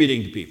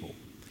distributing to people.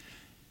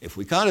 If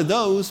we counted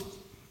those,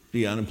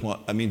 the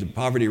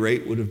poverty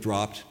rate would have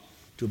dropped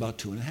to about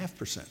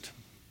 2.5%.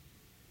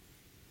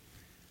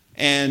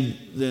 And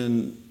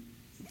then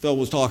Phil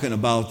was talking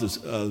about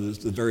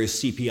the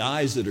various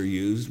CPIs that are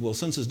used. Well,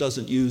 census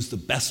doesn't use the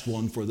best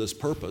one for this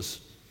purpose.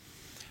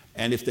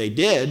 And if they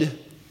did,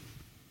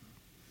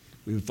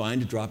 we would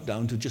find it dropped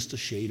down to just a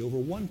shade over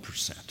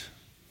 1%.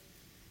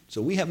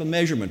 So we have a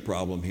measurement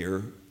problem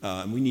here,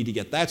 and we need to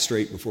get that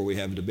straight before we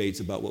have debates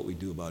about what we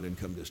do about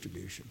income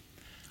distribution.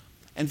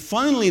 And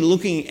finally,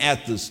 looking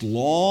at this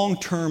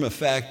long-term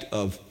effect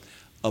of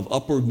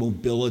upward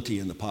mobility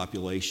in the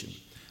population.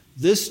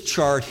 This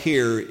chart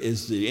here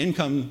is the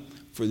income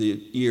for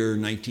the year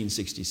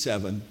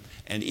 1967,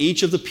 and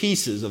each of the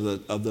pieces of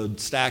the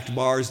stacked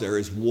bars there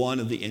is one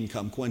of the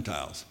income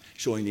quintiles,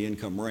 showing the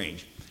income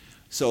range.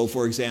 So,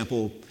 for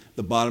example,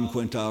 the bottom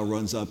quintile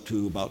runs up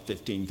to about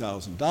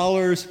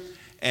 $15,000,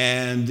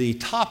 and the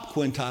top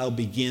quintile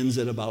begins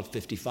at about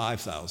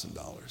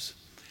 $55,000.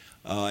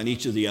 And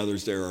each of the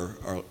others there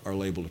are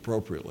labeled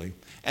appropriately.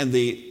 And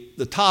the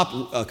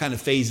top kind of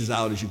phases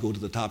out as you go to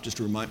the top, just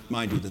to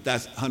remind you that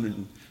that's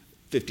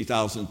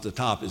 150,000 at the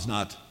top is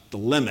not the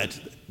limit.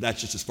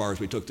 That's just as far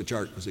as we took the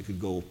chart, because it could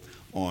go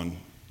on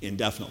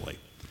indefinitely.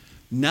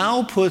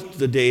 Now put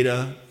the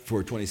data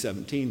for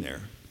 2017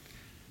 there.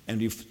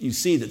 And you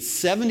see that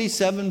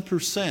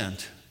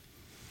 77%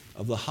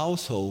 of the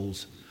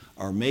households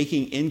are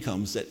making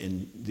incomes that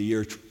in the year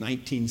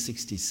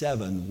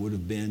 1967 would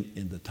have been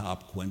in the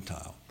top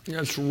quintile.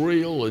 That's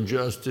real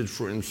adjusted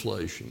for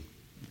inflation.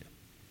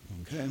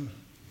 Okay.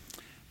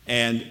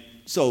 And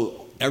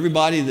so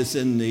everybody that's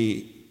in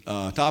the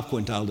top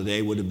quintile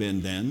today would have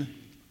been then,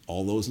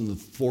 all those in the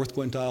fourth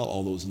quintile,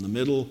 all those in the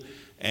middle,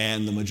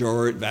 and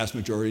the vast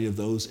majority of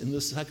those in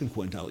the second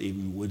quintile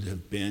even would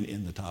have been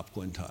in the top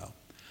quintile.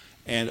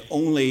 And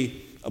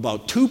only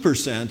about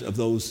 2% of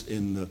those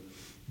in the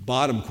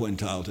bottom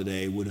quintile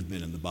today would have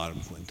been in the bottom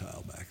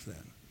quintile back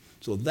then.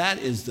 So that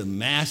is the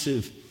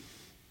massive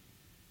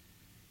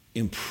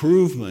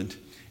improvement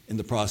in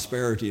the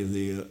prosperity of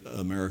the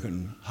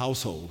American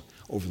household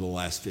over the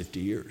last 50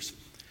 years.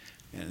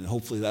 And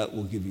hopefully that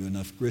will give you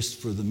enough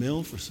grist for the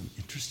mill for some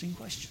interesting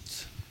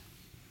questions.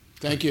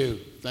 Thank you.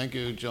 Thank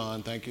you,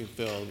 John. Thank you,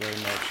 Phil, very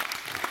much.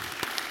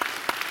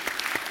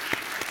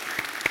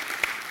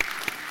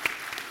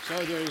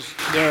 So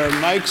there are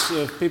mics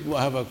if people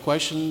have a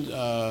question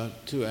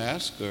to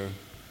ask. Or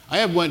I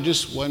have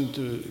just one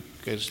to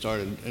get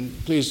started. And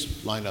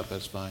please line up,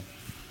 that's fine.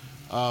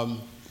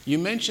 You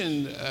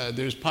mentioned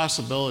there's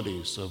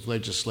possibilities of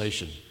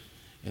legislation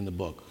in the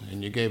book,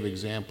 and you gave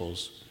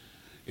examples.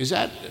 Is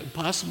that a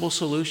possible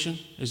solution?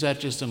 Is that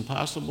just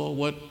impossible?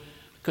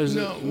 Because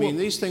No,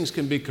 these things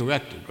can be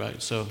corrected,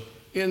 right? So,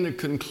 in the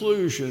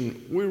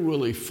conclusion, we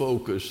really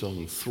focus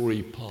on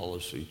 3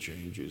 policy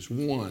changes.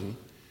 One,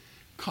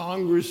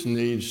 Congress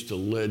needs to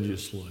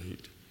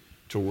legislate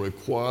to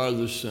require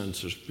the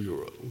Census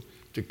Bureau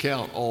to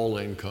count all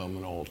income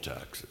and all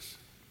taxes.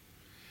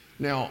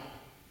 Now,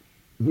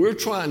 we're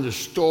trying to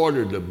start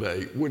a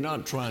debate. We're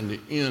not trying to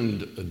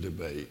end a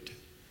debate.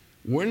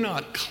 We're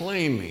not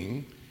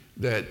claiming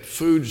that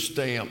food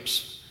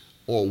stamps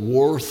are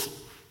worth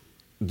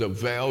the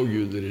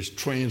value that is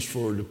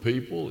transferred to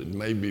people. It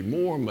may be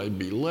more, may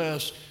be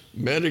less.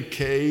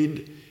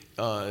 Medicaid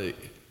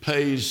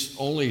pays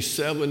only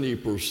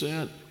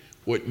 70%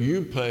 what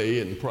you pay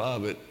in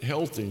private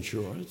health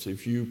insurance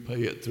if you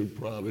pay it through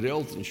private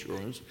health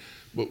insurance,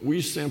 but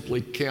we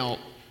simply count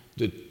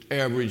the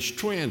average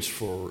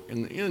transfer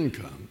in the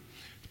income.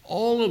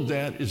 All of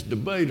that is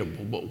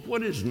debatable, but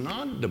what is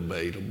not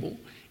debatable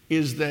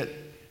is that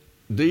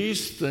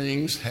these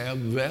things have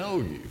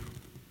value.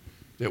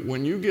 That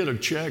when you get a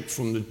check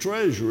from the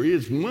Treasury,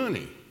 it's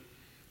money.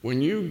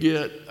 When you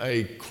get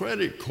a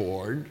credit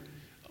card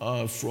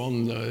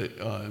from the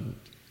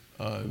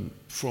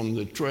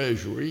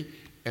Treasury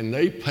and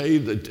they pay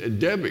the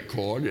debit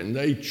card and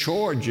they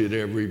charge it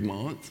every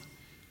month,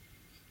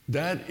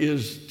 that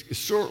is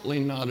certainly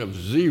not of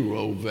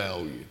zero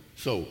value.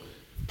 So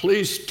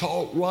please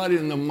talk right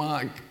in the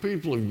mic.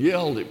 People have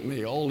yelled at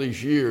me all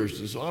these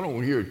years, so I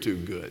don't hear too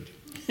good.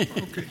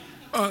 Okay.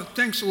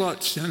 Thanks a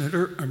lot,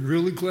 Senator. I'm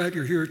really glad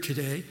you're here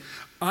today.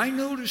 I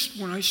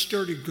noticed when I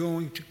started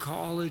going to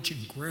college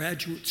and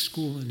graduate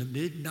school in the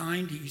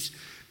mid-90s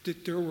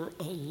that there were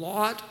a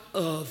lot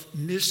of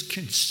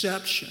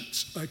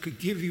misconceptions. I could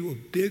give you a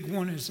big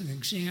one as an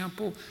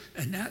example,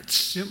 and that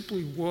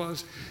simply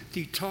was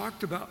they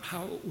talked about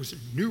how it was a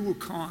new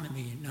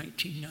economy in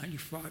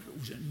 1995. It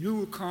was a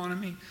new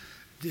economy,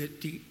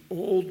 that the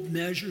old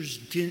measures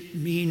didn't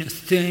mean a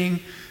thing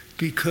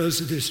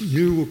because of this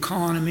new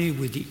economy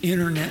with the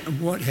internet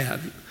and what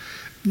have you.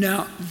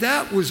 Now,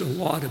 that was a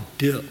lot of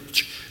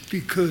bilge,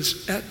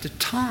 because at the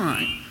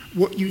time,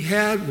 what you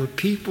had were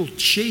people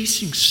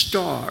chasing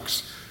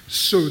stocks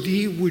so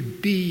they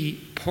would be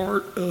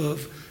part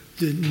of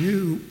the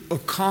new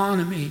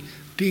economy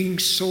being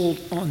sold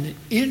on the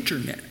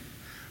internet.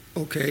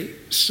 Okay,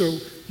 so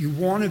you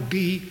want to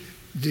be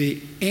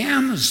the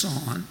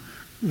Amazon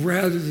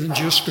rather than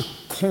just a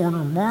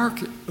corner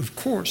market. Of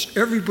course,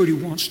 everybody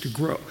wants to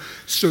grow.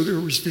 So there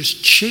was this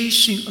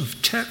chasing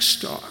of tech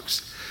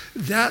stocks.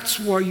 That's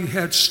why you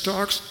had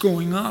stocks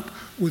going up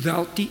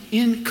without the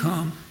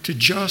income to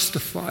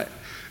justify it.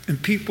 And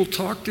people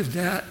talked of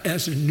that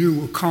as a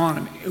new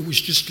economy. It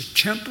was just a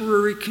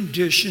temporary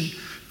condition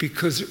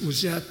because it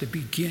was at the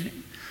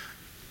beginning.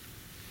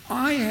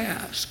 I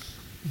ask,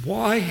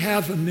 why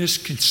have a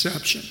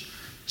misconception?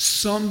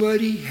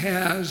 Somebody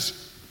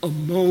has a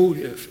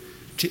motive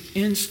to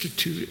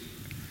institute it.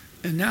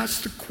 And that's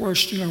the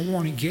question I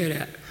want to get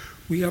at.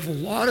 We have a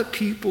lot of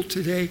people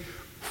today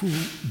who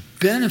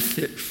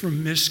benefit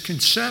from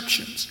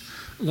misconceptions,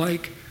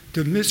 like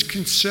the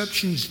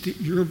misconceptions that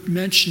you're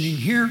mentioning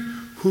here.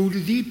 Who do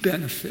they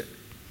benefit?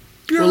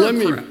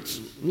 Bureaucrats.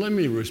 Well, let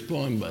me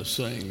respond by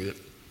saying that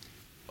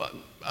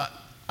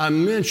I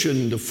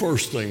mentioned the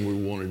first thing we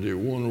want to do.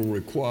 We want to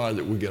require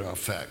that we get our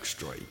facts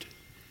straight.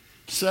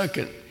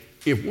 Second,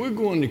 if we're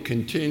going to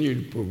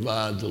continue to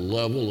provide the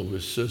level of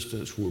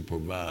assistance we're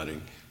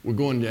providing, we're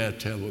going to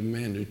have a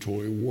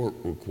mandatory work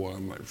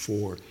requirement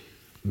for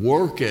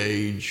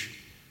work-age,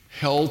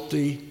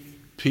 healthy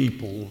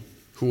people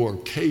who are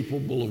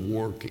capable of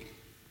working.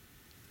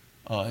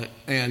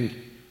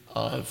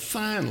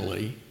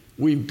 Finally,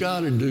 we've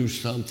got to do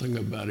something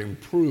about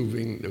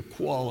improving the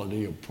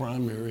quality of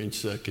primary and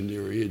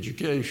secondary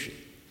education.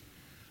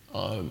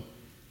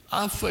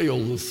 I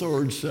failed the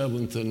 3rd,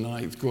 7th, and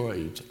 9th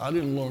grades. I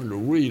didn't learn to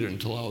read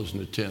until I was in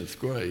the 10th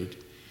grade.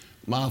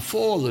 My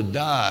father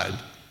died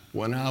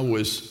when I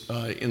was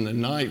in the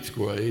 9th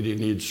grade, and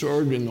he had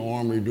served in the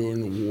Army during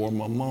the war.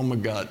 My mama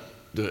got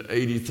the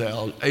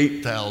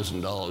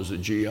 $8,000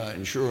 of GI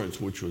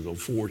insurance, which was a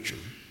fortune.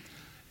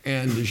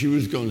 And she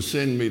was going to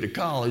send me to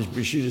college,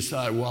 but she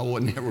decided, well, I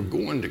wasn't ever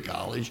going to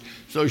college.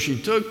 So she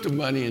took the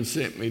money and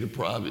sent me to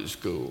private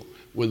school.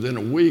 Within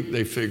a week,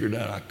 they figured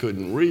out I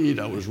couldn't read.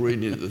 I was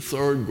reading at the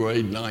 3rd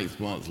grade, 9th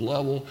month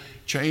level.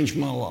 Changed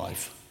my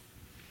life.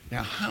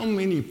 Now, how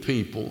many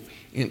people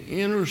in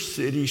inner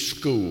city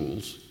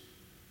schools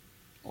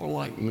are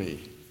like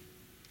me?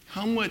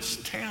 How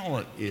much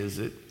talent is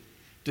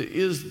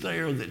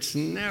there that's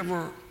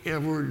never,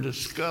 ever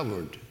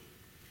discovered?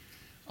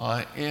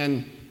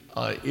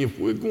 If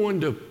we're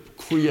going to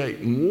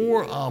create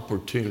more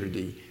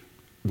opportunity,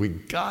 we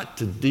got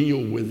to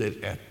deal with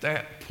it at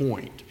that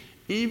point.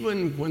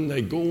 Even when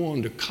they go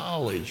on to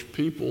college,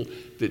 people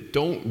that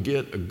don't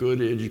get a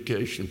good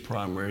education,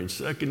 primary and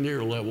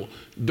secondary level,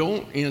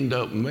 don't end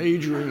up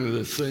majoring in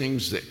the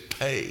things that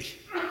pay.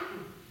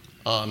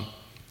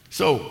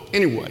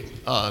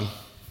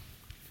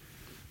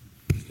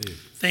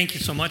 Thank you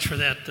so much for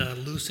that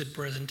lucid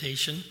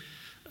presentation.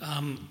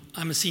 I'm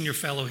a senior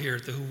fellow here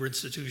at the Hoover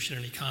Institution,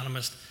 an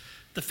economist.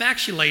 The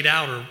facts you laid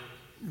out are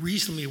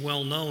reasonably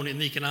well known in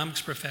the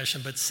economics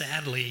profession, but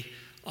sadly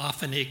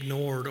often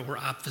ignored or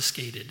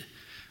obfuscated.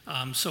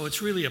 So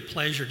it's really a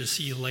pleasure to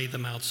see you lay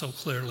them out so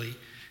clearly.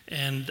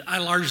 And I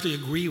largely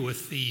agree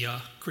with the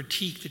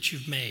critique that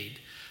you've made.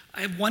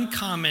 I have one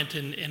comment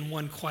and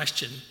one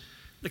question.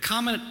 The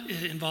comment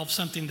involves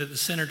something that the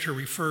senator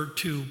referred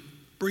to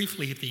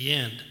briefly at the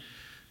end,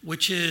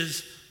 which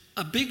is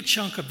a big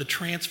chunk of the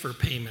transfer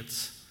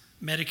payments,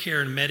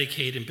 Medicare and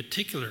Medicaid in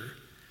particular,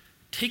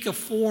 take a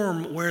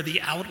form where the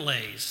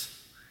outlays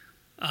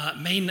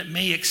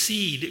may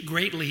exceed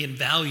greatly in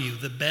value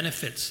the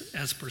benefits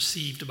as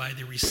perceived by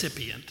the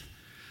recipient.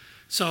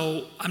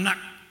 So I'm not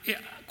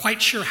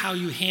quite sure how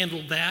you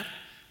handled that.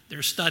 There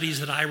are studies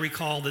that I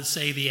recall that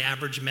say the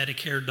average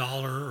Medicare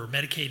dollar or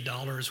Medicaid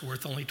dollar is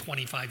worth only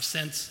 25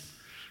 cents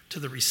to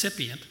the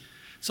recipient.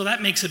 So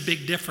that makes a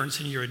big difference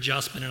in your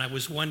adjustment, and I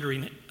was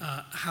wondering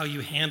how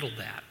you handled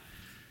that.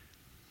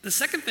 The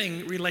second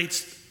thing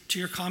relates to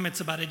your comments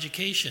about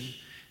education,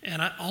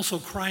 and also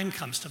crime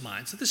comes to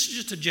mind. So this is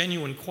just a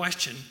genuine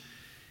question.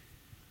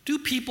 Do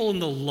people in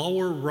the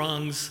lower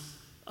rungs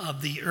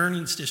of the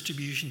earnings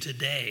distribution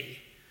today,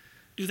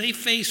 do they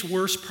face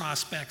worse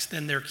prospects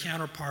than their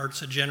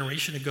counterparts a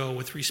generation ago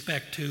with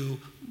respect to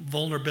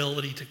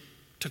vulnerability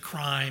to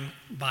crime,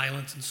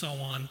 violence, and so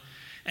on?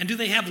 And do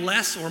they have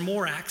less or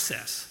more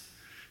access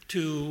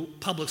to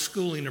public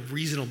schooling of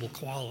reasonable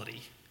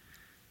quality?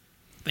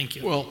 Thank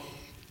you. Well,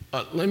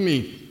 let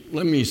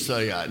me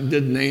say I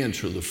didn't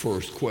answer the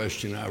first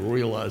question. I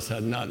realized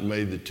I'd not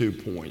made the 2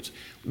 points.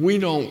 We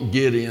don't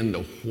get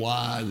into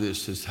why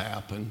this has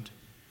happened.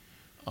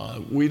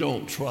 We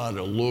don't try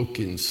to look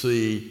and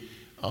see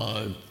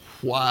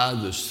why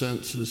the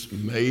census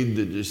made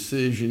the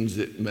decisions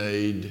it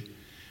made,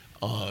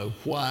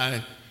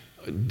 why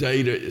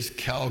data is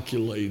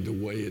calculated the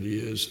way it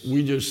is.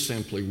 We just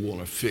simply want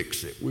to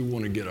fix it. We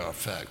want to get our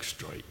facts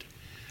straight.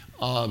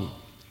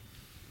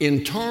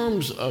 In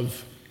terms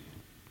of,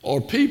 are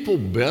people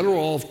better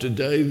off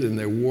today than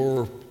they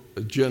were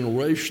a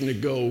generation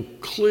ago?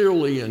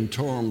 Clearly, in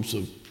terms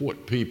of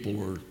what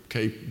people are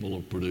capable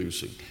of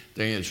producing,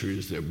 the answer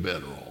is they're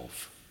better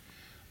off.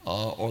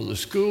 Are the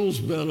schools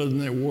better than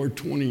they were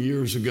 20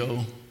 years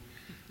ago?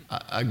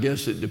 I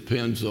guess it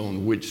depends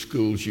on which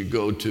schools you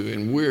go to,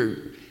 and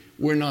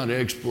we're not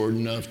expert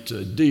enough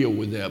to deal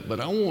with that. But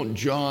I want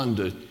John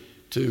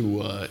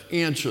to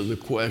answer the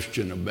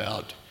question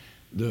about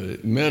the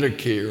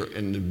Medicare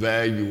and the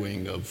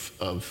valuing of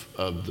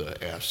the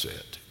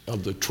asset,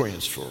 of the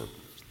transfer.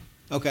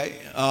 Okay.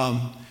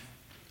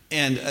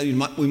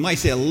 We might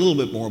say a little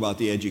bit more about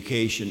the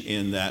education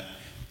in that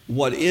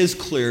what is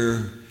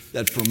clear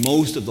that for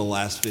most of the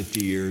last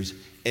 50 years,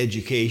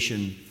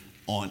 education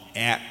on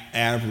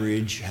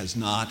average has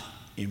not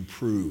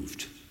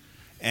improved.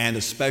 And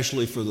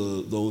especially for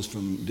those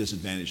from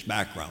disadvantaged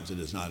backgrounds, it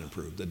has not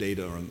improved. The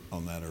data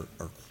on that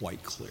are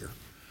quite clear.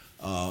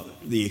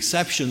 The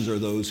exceptions are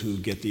those who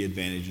get the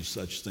advantage of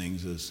such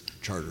things as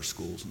charter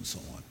schools and so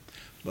on.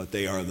 But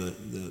they are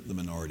the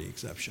minority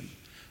exception.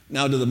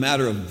 Now to the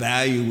matter of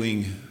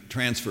valuing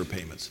transfer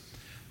payments.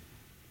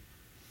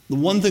 The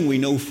one thing we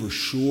know for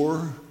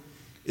sure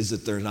is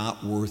that they're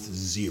not worth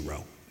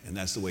zero, and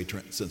that's the way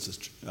census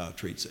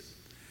treats it.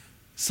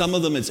 Some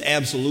of them, it's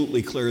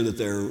absolutely clear that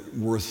they're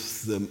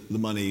worth the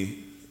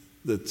money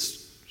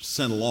that's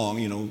sent along.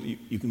 You know,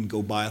 you can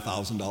go buy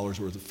 $1,000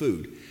 worth of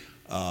food,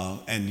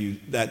 and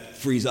that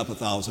frees up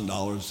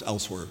 $1,000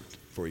 elsewhere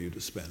for you to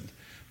spend.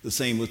 The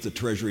same with the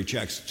Treasury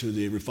checks to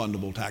the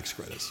refundable tax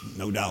credits.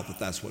 No doubt that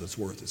that's what it's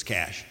worth, is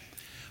cash.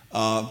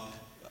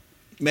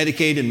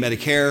 Medicaid and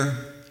Medicare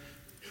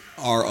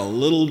are a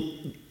little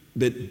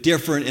bit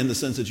different in the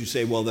sense that you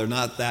say, well, they're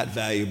not that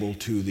valuable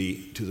to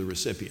the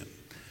recipient.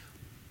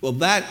 Well,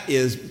 that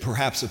is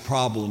perhaps a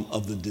problem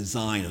of the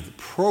design of the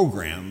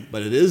program,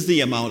 but it is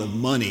the amount of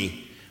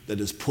money that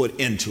is put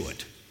into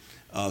it.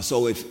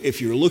 So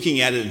if you're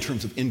looking at it in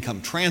terms of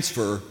income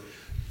transfer,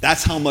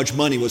 that's how much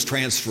money was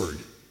transferred.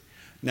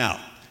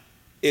 Now,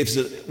 if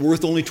it's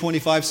worth only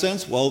 25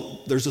 cents,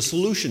 well, there's a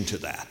solution to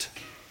that,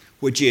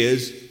 which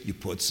is you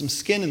put some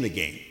skin in the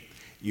game.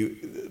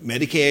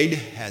 Medicaid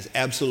has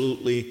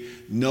absolutely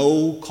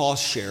no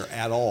cost share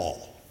at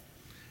all,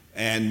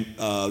 and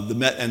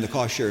the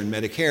cost share in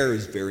Medicare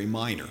is very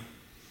minor.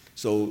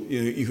 So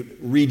you could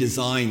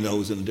redesign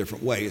those in a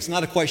different way. It's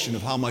not a question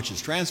of how much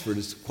is transferred.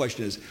 The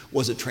question is,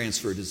 was it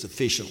transferred as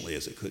efficiently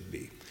as it could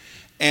be?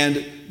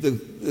 And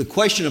the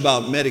question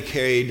about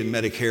Medicaid and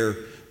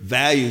Medicare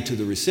value to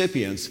the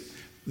recipients,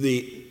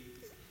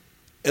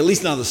 at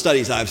least now the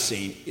studies I've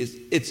seen,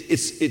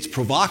 it's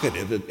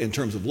provocative in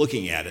terms of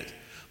looking at it,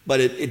 but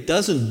it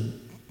doesn't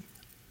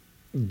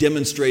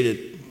demonstrate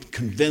it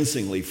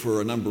convincingly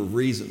for a number of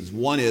reasons.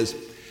 One is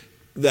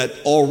that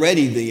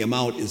already the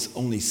amount is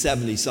only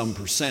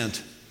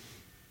 70-some%.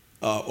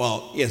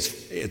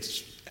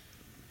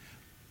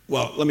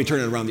 Well, let me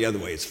turn it around the other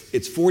way.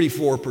 It's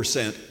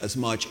 44% as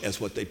much as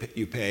what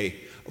you pay,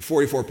 or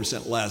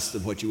 44% less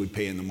than what you would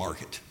pay in the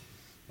market.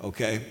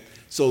 Okay?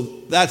 So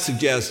that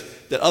suggests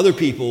that other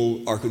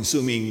people are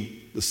consuming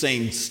the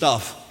same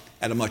stuff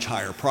at a much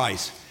higher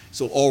price.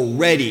 So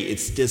already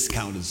it's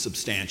discounted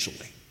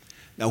substantially.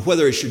 Now,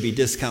 whether it should be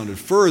discounted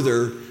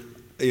further,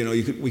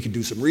 we could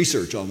do some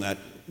research on that.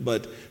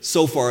 But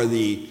so far,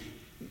 the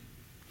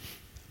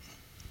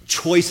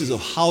choices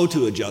of how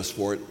to adjust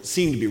for it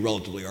seem to be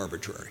relatively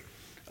arbitrary.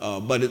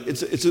 But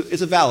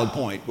it's a valid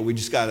point, but we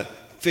just got to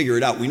figure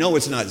it out. We know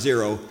it's not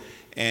zero,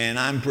 and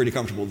I'm pretty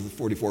comfortable that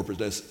the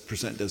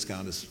 44%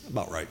 discount is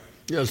about right.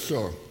 Yes,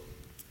 sir.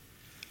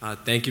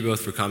 Thank you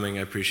both for coming.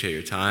 I appreciate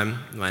your time.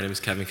 My name is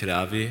Kevin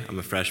Kadavi. I'm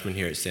a freshman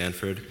here at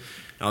Stanford.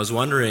 I was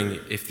wondering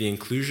if the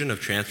inclusion of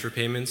transfer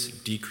payments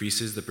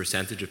decreases the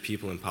percentage of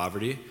people in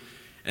poverty,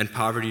 and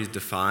poverty is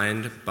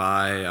defined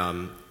by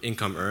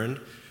income earned,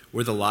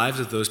 were the lives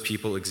of those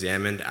people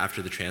examined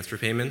after the transfer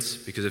payments?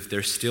 Because if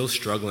they're still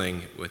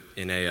struggling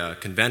in a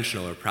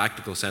conventional or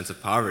practical sense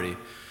of poverty,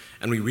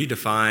 and we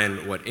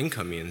redefine what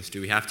income means, do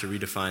we have to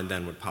redefine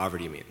then what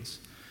poverty means?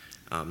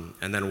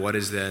 And then what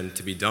is then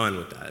to be done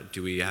with that?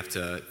 Do we have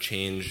to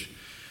change?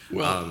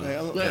 Well,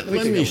 let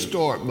me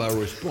start by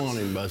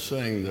responding by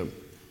saying that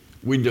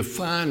we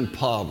define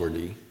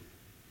poverty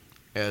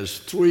as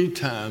 3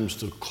 times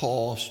the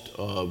cost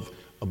of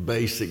a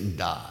basic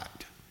diet.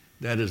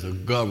 That is a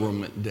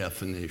government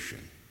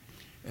definition.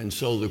 And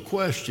so the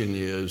question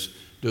is,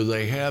 do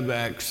they have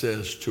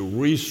access to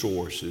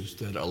resources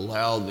that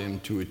allow them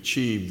to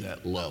achieve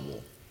that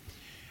level?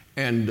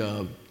 And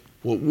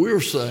what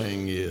we're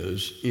saying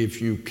is,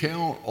 if you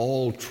count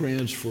all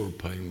transfer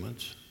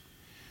payments,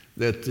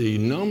 that the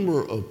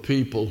number of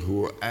people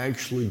who are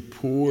actually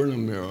poor in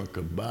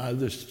America by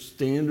the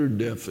standard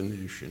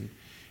definition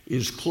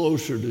is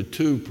closer to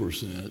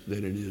 2%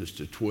 than it is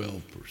to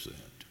 12%.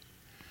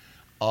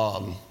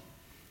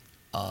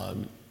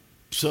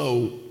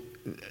 So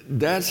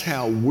that's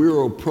how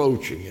we're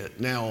approaching it.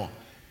 Now,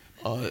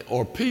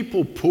 are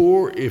people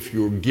poor if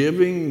you're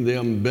giving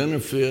them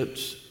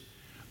benefits?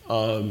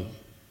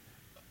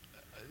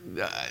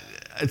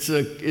 It's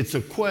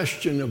a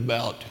question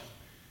about,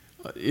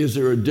 is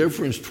there a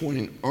difference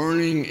between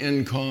earning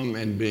income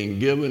and being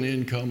given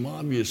income?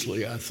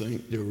 Obviously, I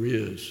think there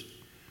is.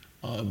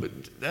 But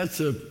it's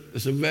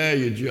a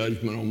value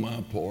judgment on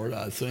my part.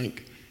 I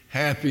think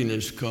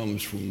happiness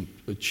comes from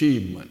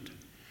achievement.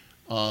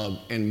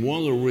 And one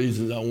of the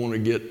reasons I want to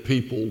get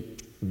people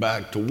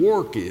back to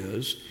work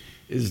is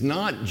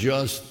not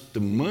just the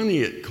money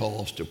it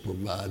costs to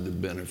provide the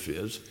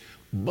benefits,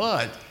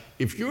 but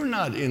if you're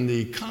not in the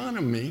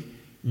economy,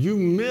 you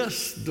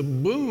miss the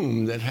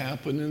boom that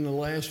happened in the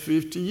last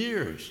 50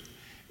 years.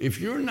 If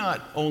you're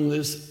not on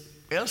this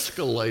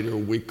escalator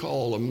we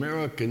call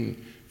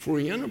American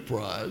free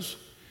enterprise,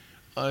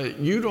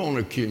 you don't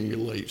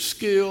accumulate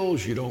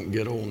skills, you don't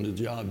get on the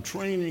job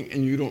training,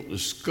 and you don't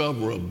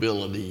discover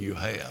ability you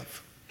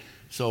have.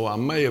 So I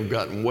may have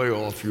gotten way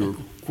off your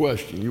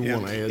question. You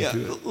want to add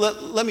to it?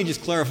 Let me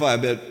just clarify a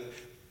bit,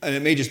 and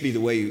it may just be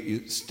the way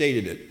you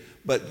stated it,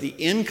 but the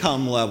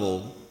income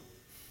level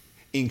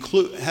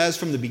has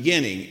from the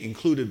beginning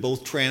included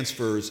both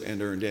transfers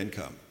and earned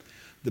income.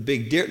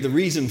 The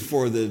reason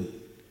for the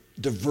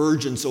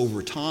divergence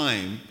over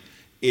time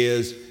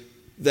is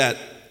that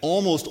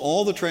almost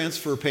all the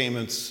transfer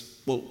payments,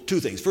 well, 2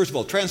 things. First of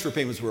all, transfer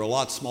payments were a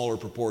lot smaller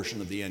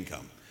proportion of the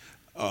income,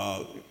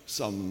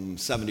 some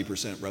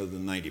 70% rather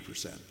than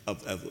 90%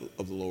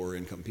 of the lower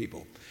income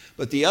people.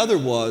 But the other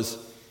was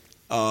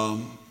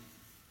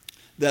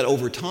that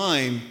over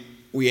time,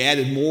 we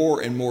added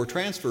more and more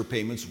transfer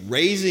payments,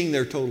 raising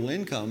their total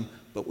income,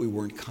 but we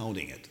weren't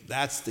counting it.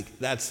 That's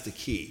the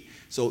key.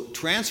 So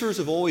transfers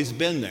have always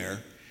been there.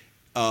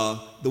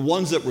 The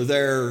ones that were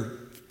there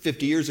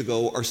 50 years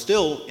ago are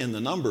still in the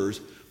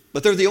numbers,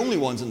 but they're the only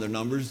ones in their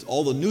numbers.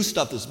 All the new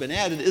stuff that's been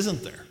added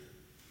isn't there,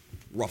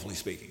 roughly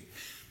speaking.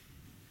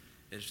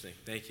 Interesting.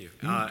 Thank you.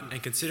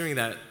 And considering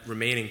that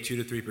remaining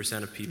 2 to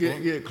 3% of people...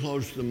 Get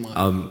close to the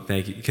mic.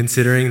 Thank you.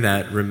 Considering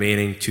that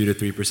remaining 2 to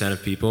 3%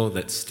 of people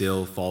that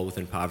still fall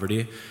within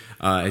poverty,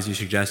 as you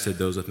suggested,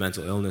 those with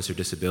mental illness or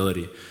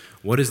disability,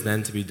 what is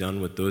then to be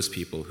done with those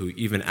people who,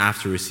 even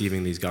after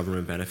receiving these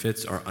government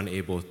benefits, are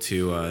unable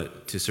to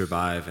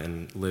survive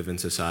and live in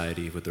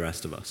society with the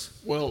rest of us?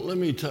 Well, let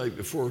me take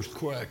the first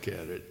crack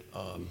at it.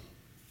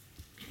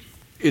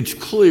 It's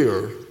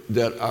clear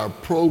that our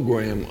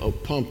program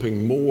of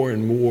pumping more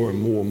and more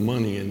and more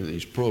money into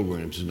these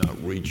programs is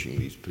not reaching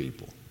these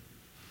people.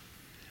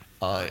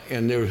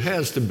 And there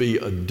has to be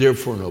a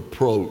different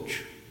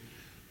approach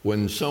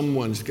when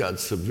someone's got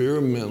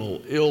severe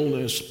mental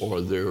illness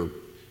or they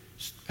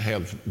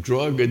have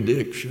drug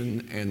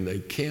addiction and they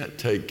can't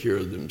take care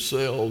of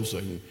themselves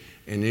and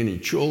any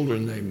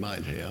children they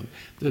might have.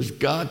 There's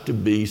got to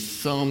be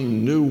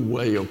some new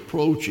way of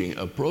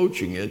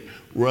approaching it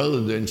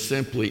rather than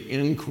simply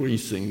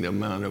increasing the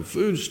amount of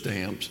food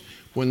stamps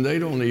when they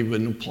don't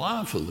even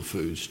apply for the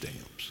food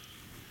stamps.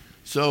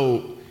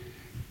 So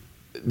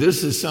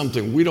this is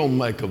something we don't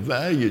make a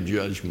value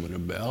judgment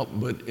about,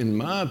 but in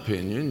my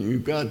opinion, we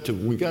got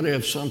to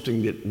have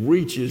something that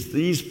reaches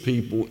these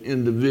people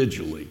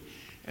individually.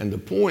 And the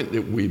point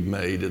that we've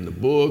made in the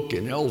book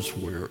and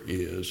elsewhere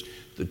is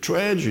the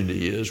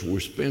tragedy is we're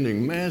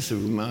spending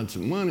massive amounts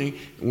of money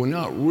and we're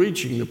not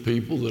reaching the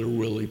people that are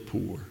really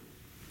poor.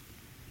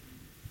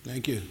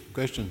 Thank you.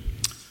 Question?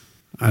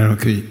 I don't know.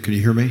 Could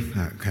you hear me?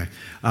 Okay.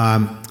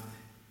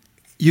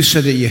 You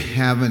said that you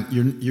haven't.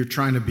 You're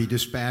trying to be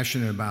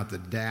dispassionate about the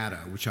data,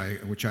 which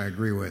I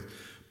agree with,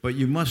 but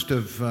you must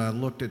have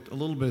looked at a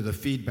little bit of the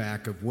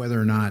feedback of whether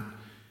or not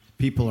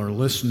people are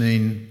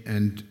listening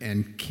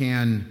and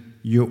can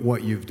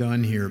what you've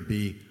done here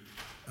be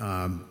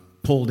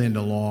pulled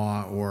into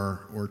law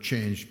or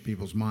change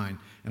people's mind.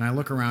 And I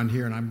look around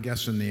here, and I'm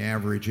guessing the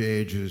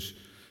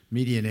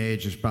median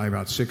age is probably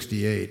about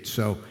 68.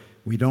 So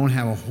we don't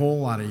have a whole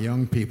lot of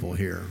young people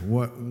here.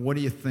 What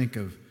do you think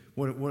of,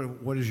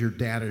 what does your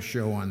data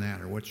show on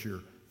that, or what's your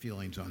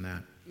feelings on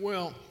that?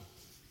 Well,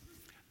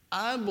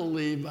 I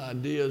believe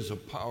ideas are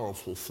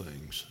powerful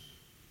things.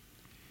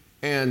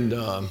 And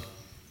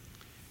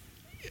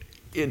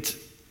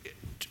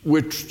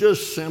which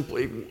just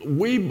simply,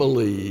 we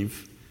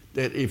believe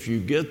that if you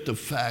get the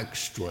facts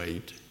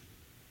straight,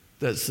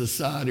 that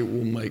society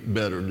will make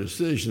better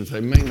decisions.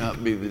 They may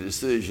not be the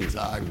decisions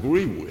I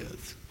agree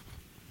with.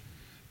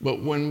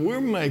 But when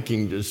we're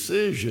making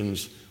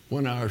decisions,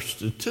 when our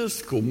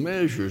statistical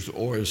measures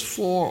are as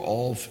far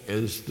off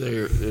as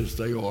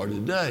they are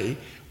today,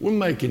 we're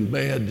making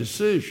bad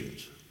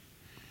decisions.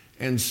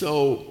 And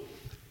so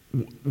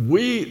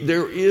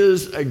there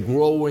is a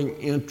growing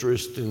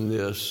interest in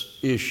this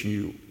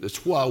issue.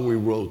 That's why we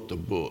wrote the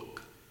book.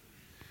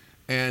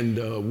 And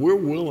we're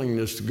willing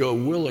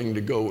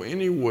to go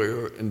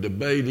anywhere and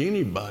debate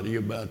anybody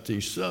about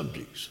these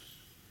subjects.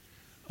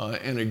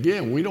 And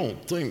again, we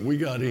don't think we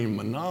got any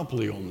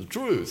monopoly on the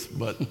truth,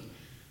 but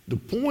the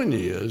point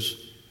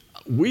is,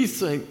 we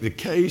think the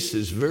case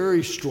is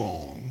very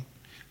strong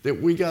that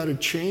we got to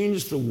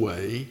change the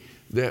way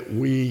that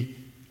we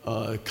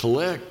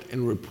collect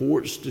and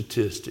report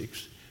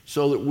statistics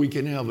so that we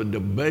can have a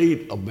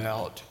debate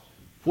about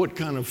what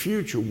kind of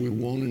future we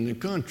want in the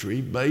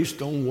country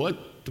based on what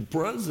the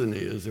present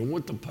is and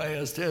what the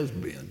past has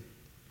been.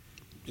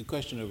 A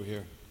question over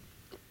here.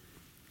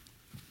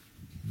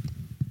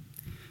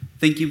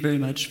 Thank you very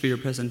much for your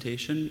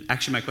presentation.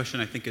 Actually, my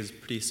question I think is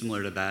pretty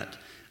similar to that.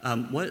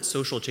 What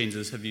social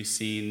changes have you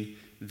seen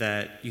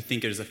that you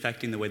think is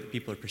affecting the way that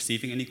people are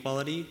perceiving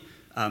inequality?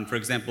 For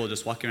example,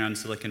 just walking around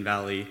Silicon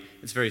Valley,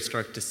 it's very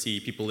stark to see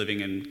people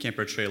living in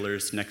camper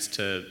trailers next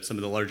to some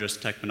of the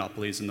largest tech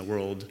monopolies in the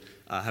world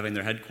having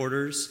their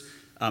headquarters.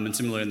 And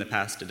similar in the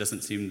past, it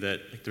doesn't seem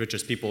that the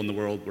richest people in the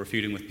world were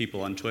feuding with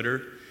people on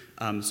Twitter.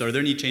 So are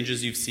there any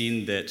changes you've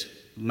seen that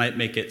might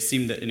make it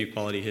seem that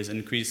inequality has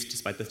increased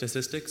despite the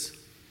statistics?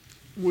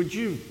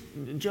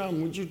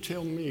 John, would you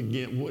tell me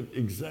again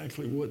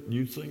exactly what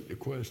you think the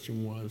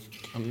question was?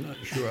 I'm not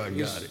sure I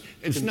got it.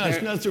 It's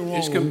nothing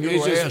wrong with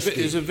your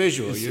asking. It's a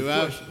visual.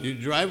 You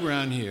drive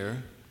around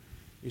here,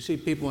 you see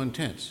people in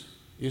tents.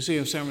 You see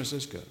in San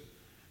Francisco,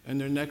 and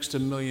they're next to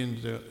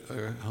millions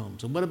of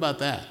homes. And what about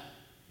that?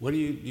 What do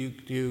you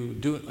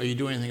do? Are you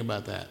doing anything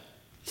about that?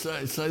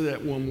 Say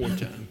that one more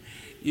time.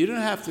 You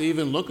don't have to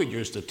even look at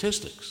your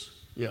statistics.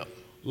 Yeah.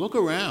 Look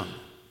around.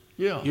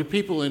 Yeah. Your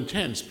people in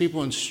tents,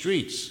 people in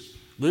streets,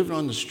 living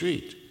on the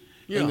street.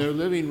 Yeah. And they're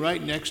living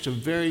right next to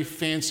very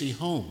fancy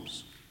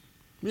homes.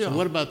 Yeah. So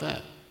what about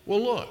that? Well,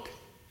 look,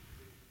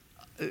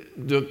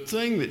 the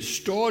thing that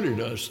started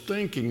us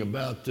thinking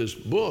about this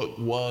book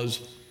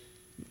was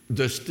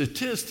the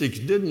statistics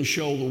didn't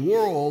show the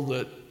world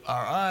that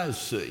our eyes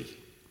see.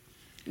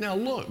 Now,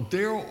 look,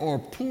 there are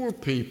poor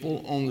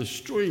people on the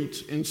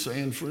streets in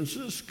San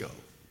Francisco.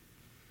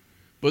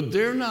 But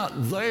they're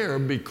not there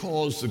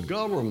because the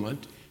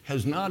government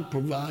has not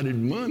provided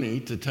money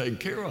to take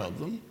care of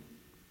them.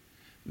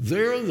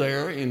 They're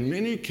there in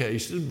many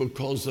cases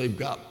because they've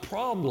got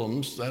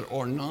problems that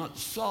are not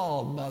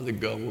solved by the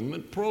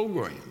government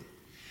program.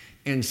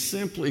 And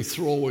simply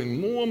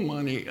throwing more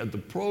money at the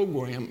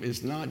program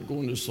is not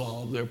going to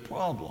solve their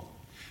problem.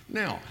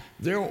 Now,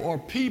 there are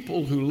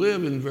people who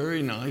live in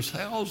very nice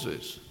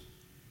houses.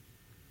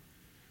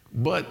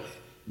 But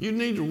you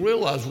need to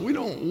realize we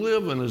don't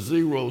live in a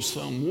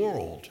zero-sum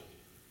world.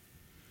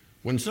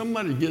 When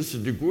somebody gets a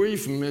degree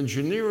from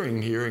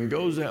engineering here and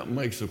goes out and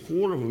makes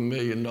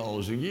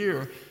 $250,000 a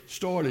year,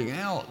 starting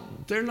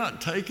out, they're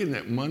not taking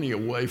that money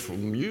away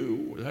from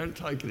you. They're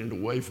taking it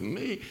away from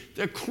me.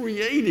 They're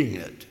creating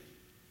it.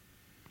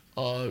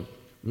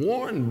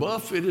 Warren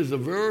Buffett is a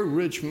very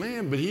rich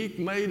man, but he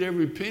made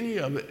every penny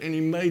of it, and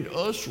he made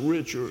us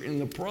richer in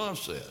the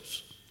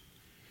process.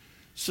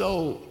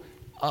 So,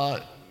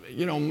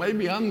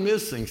 maybe I'm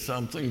missing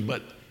something,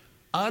 but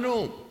I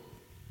don't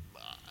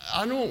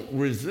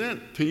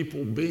resent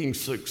people being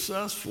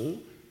successful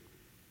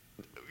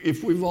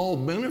if we've all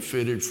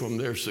benefited from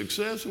their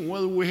success, and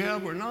whether we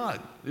have or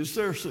not, it's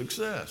their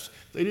success.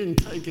 They didn't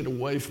take it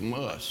away from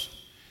us.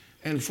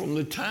 And from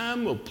the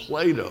time of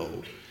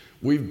Plato,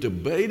 we've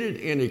debated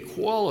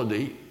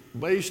inequality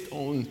based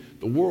on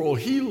the world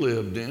he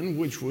lived in,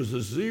 which was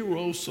a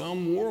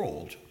zero-sum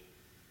world.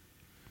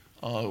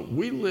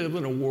 We live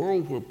in a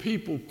world where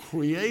people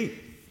create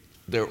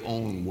their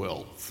own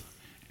wealth,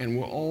 and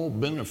we'll all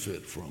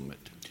benefit from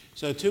it.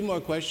 So 2 more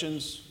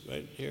questions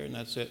right here, and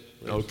that's it.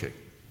 Please. Okay.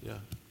 Yeah.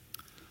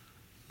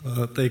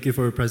 Thank you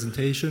for your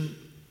presentation.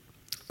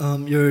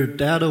 Your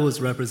data was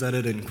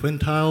represented in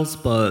quintiles,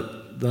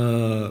 but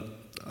the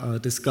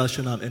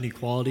discussion on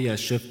inequality has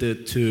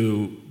shifted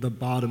to the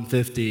bottom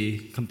 50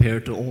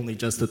 compared to only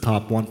just the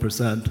top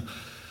 1%.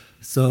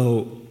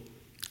 So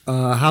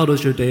how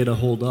does your data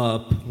hold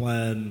up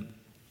and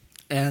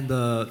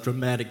the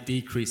dramatic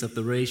decrease of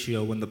the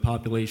ratio when the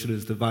population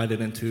is divided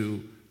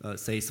into,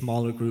 say,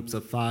 smaller groups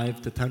of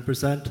 5 to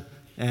 10%?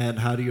 And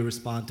how do you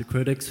respond to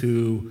critics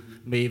who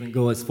may even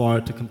go as far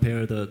to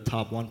compare the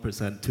top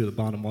 1% to the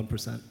bottom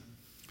 1%?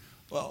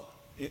 Well,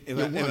 if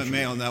I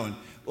may on that one,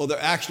 well,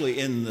 they're actually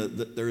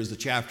there is a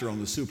chapter on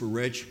the super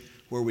rich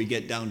where we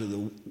get down to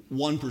the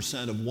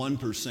 1% of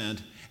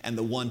 1% and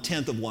the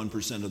 1/10 of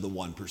 1% of the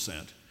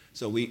 1%.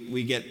 So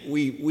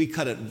we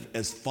cut it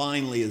as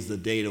finely as the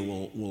data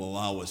will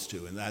allow us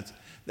to, and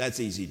that's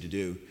easy to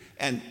do.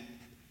 And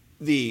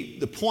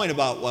the point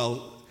about,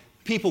 well,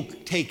 people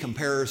take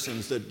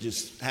comparisons that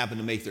just happen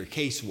to make their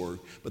case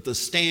work, but the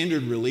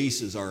standard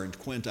releases are in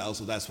quintiles,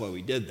 so that's why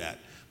we did that.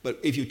 But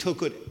if you do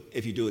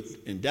it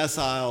in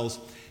deciles,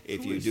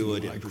 if you do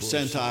it in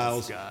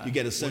percentiles, you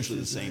get essentially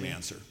the same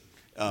answer.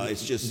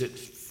 It's just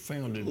a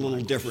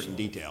little different in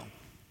detail.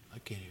 I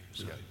can't hear.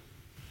 Sorry. Okay.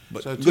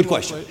 But So good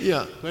question.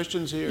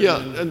 Questions here? Yeah,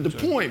 and the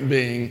point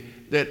being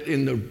that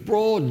in the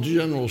broad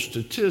general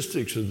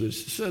statistics of the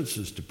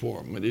Census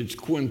Department, it's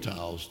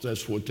quintiles.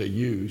 That's what they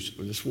use,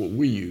 or that's what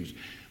we use.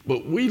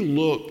 But we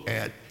look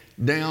at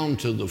down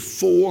to the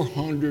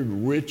 400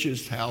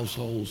 richest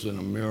households in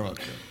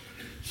America.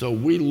 So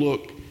we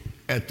look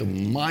at the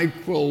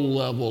micro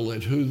level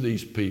at who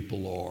these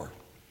people are.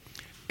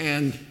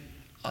 And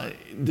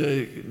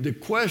the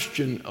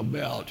question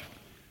about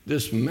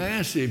this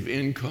massive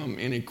income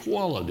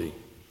inequality,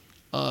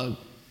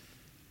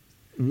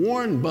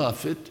 Warren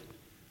Buffett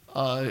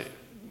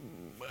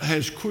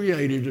has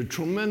created a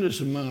tremendous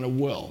amount of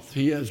wealth.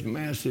 He has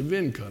massive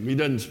income. He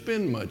doesn't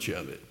spend much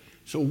of it.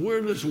 So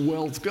where does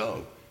wealth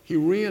go? He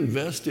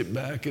reinvests it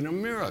back in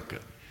America.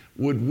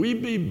 Would we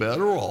be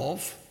better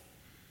off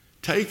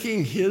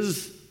taking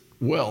his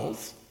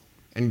wealth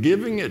and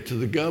giving it to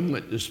the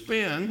government to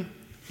spend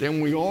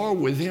than we are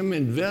with him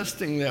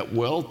investing that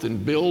wealth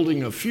and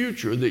building a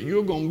future that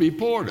you're going to be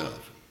part of?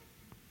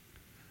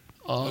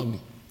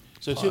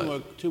 So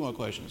two more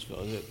questions, Phil.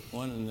 Is it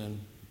one and then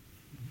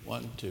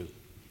 1, 2?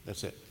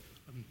 That's it.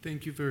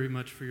 Thank you very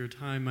much for your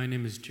time. My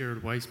name is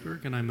Jared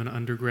Weisberg, and I'm an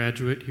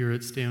undergraduate here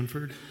at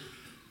Stanford.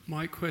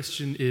 My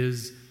question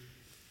is,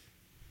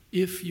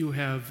 if you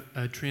have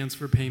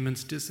transfer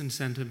payments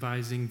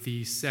disincentivizing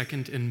the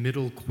second and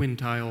middle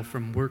quintile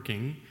from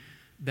working,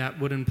 that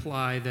would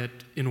imply that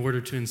in order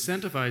to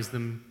incentivize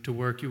them to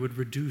work, you would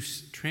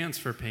reduce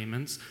transfer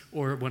payments,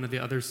 or one of the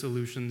other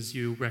solutions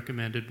you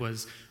recommended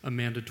was a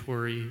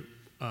mandatory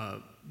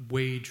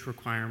wage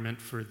requirement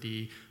for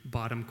the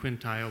bottom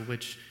quintile,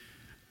 which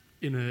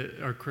in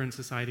our current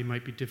society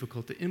might be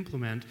difficult to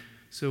implement.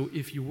 So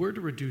if you were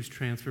to reduce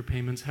transfer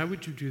payments, how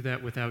would you do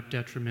that without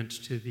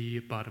detriment to the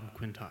bottom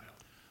quintile?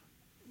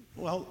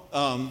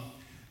 Well,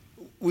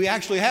 we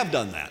actually have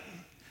done that.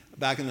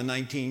 Back in the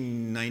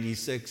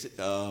 1996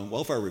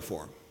 welfare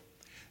reform,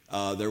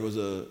 there was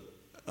a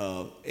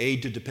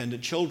aid to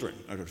dependent children,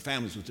 or to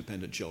families with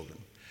dependent children,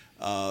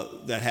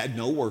 that had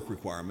no work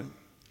requirement,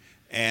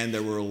 and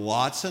there were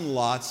lots and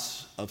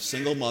lots of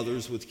single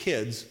mothers with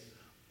kids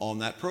on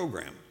that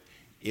program.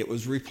 It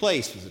was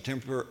replaced with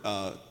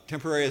a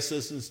temporary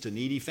assistance to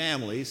needy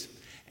families,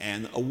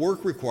 and a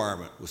work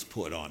requirement was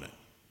put on it.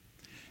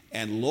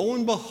 And lo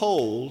and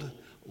behold,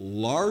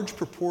 large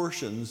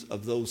proportions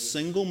of those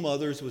single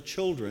mothers with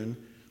children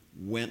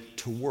went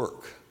to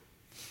work.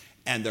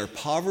 And their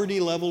poverty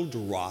level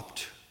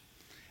dropped,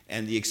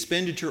 and the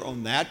expenditure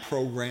on that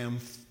program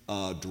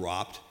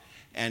dropped.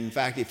 And in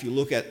fact, if you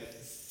look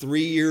at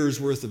 3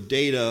 years worth of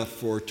data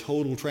for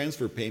total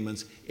transfer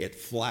payments, it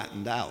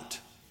flattened out.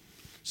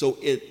 So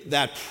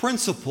that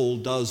principle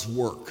does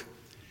work.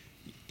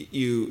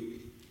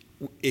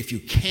 If you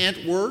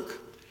can't work,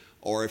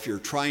 or if you're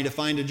trying to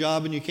find a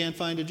job and you can't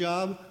find a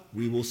job,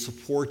 we will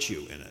support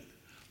you in it.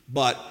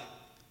 But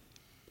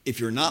if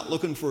you're not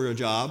looking for a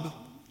job,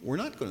 we're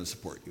not going to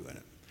support you in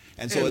it.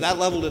 And so that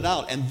leveled it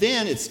out. And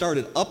then it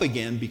started up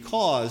again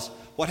because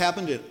what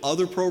happened in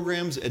other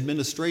programs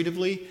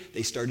administratively,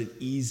 they started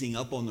easing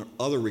up on their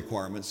other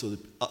requirements so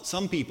that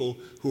some people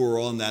who were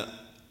on that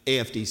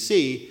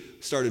AFDC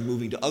started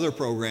moving to other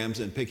programs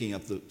and picking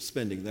up the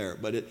spending there.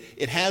 But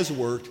it has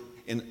worked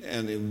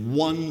in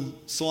one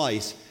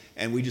slice,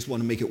 and we just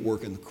want to make it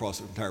work across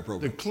the entire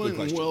program. The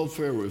Clinton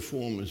welfare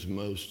reform is the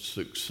most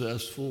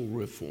successful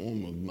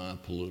reform of my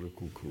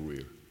political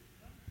career.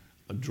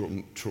 A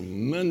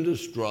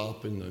tremendous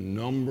drop in the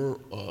number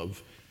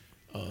of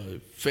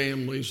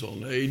families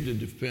on aid to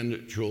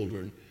dependent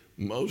children.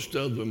 Most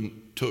of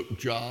them took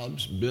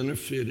jobs,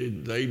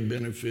 benefited, they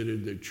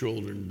benefited, their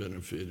children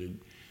benefited.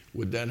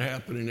 Would that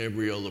happen in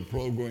every other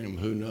program?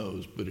 Who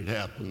knows? But it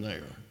happened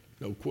there.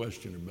 No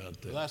question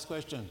about that. Last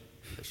question.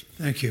 Yes.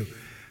 Thank you.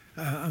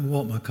 I'm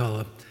Walt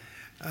McCullough.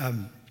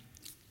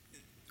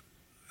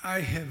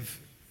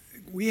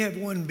 We have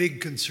one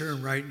big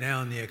concern right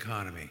now in the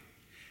economy,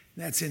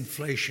 and that's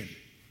inflation.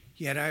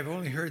 Yet I've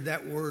only heard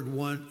that word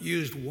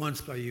used once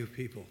by you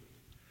people.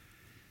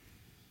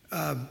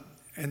 As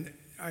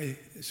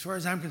far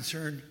as I'm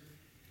concerned,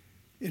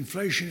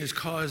 inflation is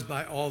caused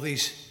by all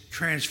these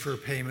transfer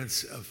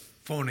payments of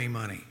phony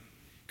money.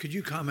 Could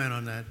you comment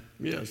on that?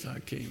 Yes, I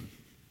can.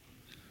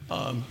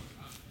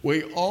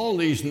 All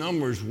these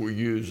numbers we're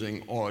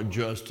using are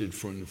adjusted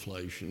for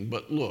inflation.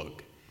 But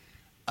look,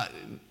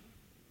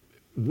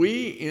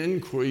 we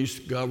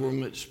increased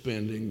government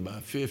spending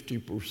by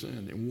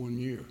 50% in 1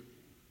 year.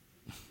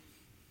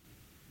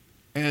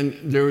 And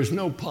there is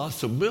no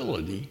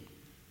possibility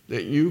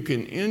that you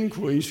can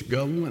increase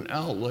government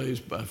outlays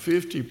by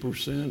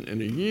 50%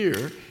 in a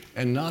year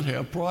and not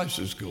have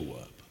prices go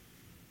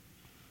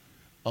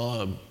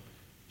up.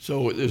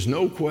 So there's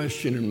no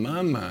question in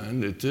my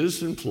mind that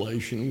this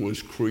inflation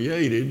was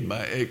created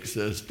by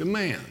excess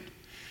demand.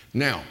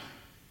 Now,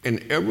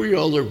 and every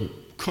other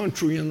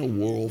country in the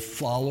world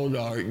followed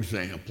our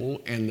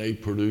example, and they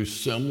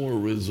produced similar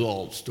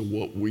results to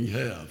what we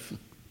have.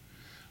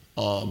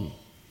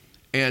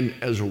 And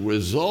as a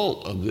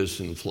result of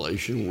this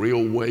inflation,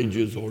 real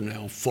wages are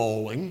now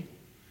falling.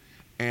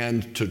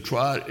 And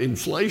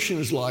inflation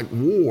is like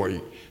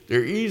war.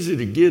 They're easy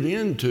to get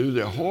into,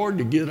 they're hard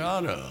to get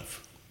out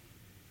of.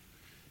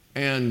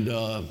 And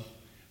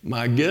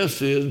my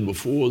guess is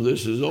before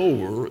this is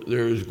over,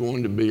 there is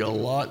going to be a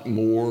lot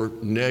more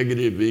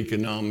negative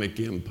economic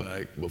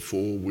impact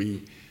before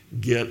we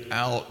get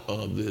out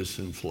of this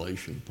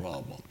inflation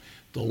problem.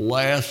 The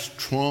last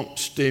Trump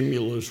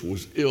stimulus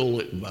was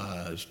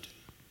ill-advised.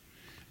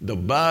 The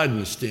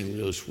Biden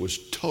stimulus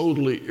was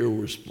totally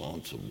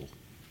irresponsible.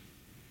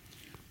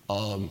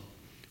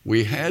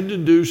 We had to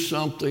do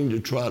something to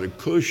try to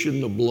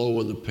cushion the blow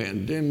of the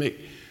pandemic,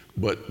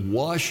 but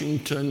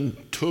Washington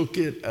took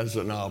it as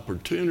an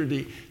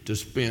opportunity to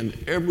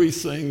spend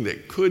everything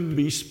that could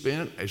be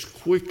spent as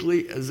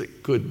quickly as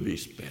it could be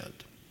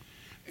spent.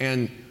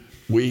 And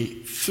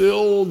we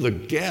filled the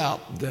gap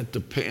that the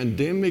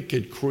pandemic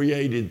had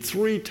created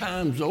 3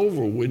 times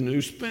over with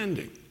new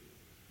spending.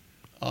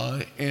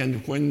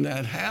 And when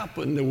that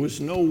happened, there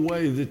was no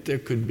way that there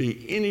could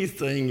be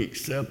anything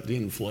except the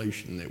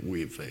inflation that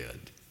we've had.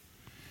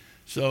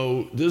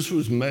 So this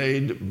was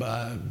made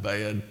by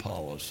bad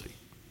policy.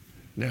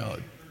 Now,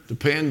 the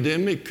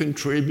pandemic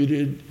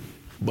contributed,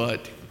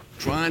 but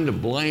trying to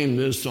blame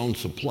this on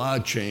supply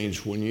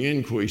chains when you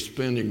increase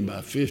spending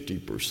by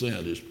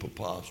 50% is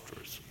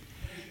preposterous.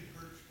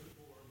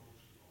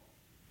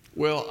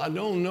 Well, I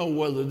don't know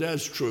whether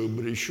that's true,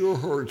 but it sure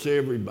hurts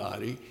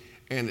everybody.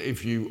 And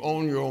if you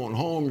own your own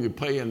home, you're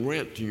paying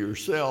rent to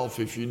yourself.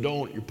 If you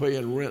don't, you're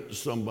paying rent to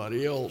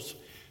somebody else.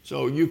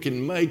 So you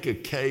can make a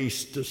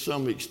case to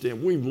some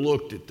extent. We've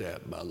looked at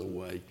that, by the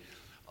way.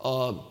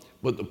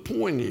 But the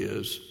point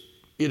is,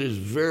 it is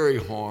very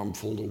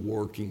harmful to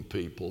working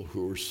people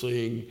who are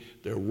seeing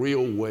their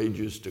real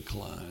wages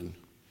decline.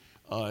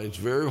 It's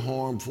very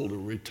harmful to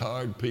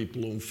retired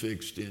people on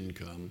fixed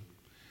income.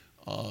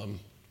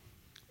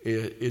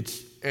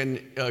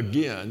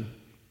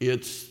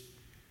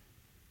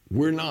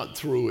 We're not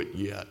through it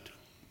yet.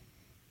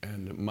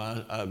 And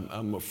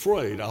I'm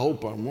afraid, I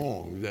hope I'm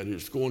wrong, that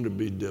it's going to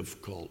be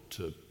difficult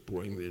to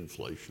bring the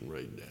inflation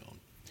rate down.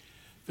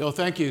 Phil,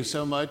 thank you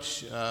so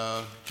much.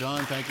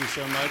 John, thank you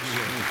so much.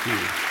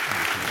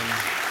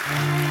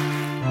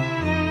 Thank you.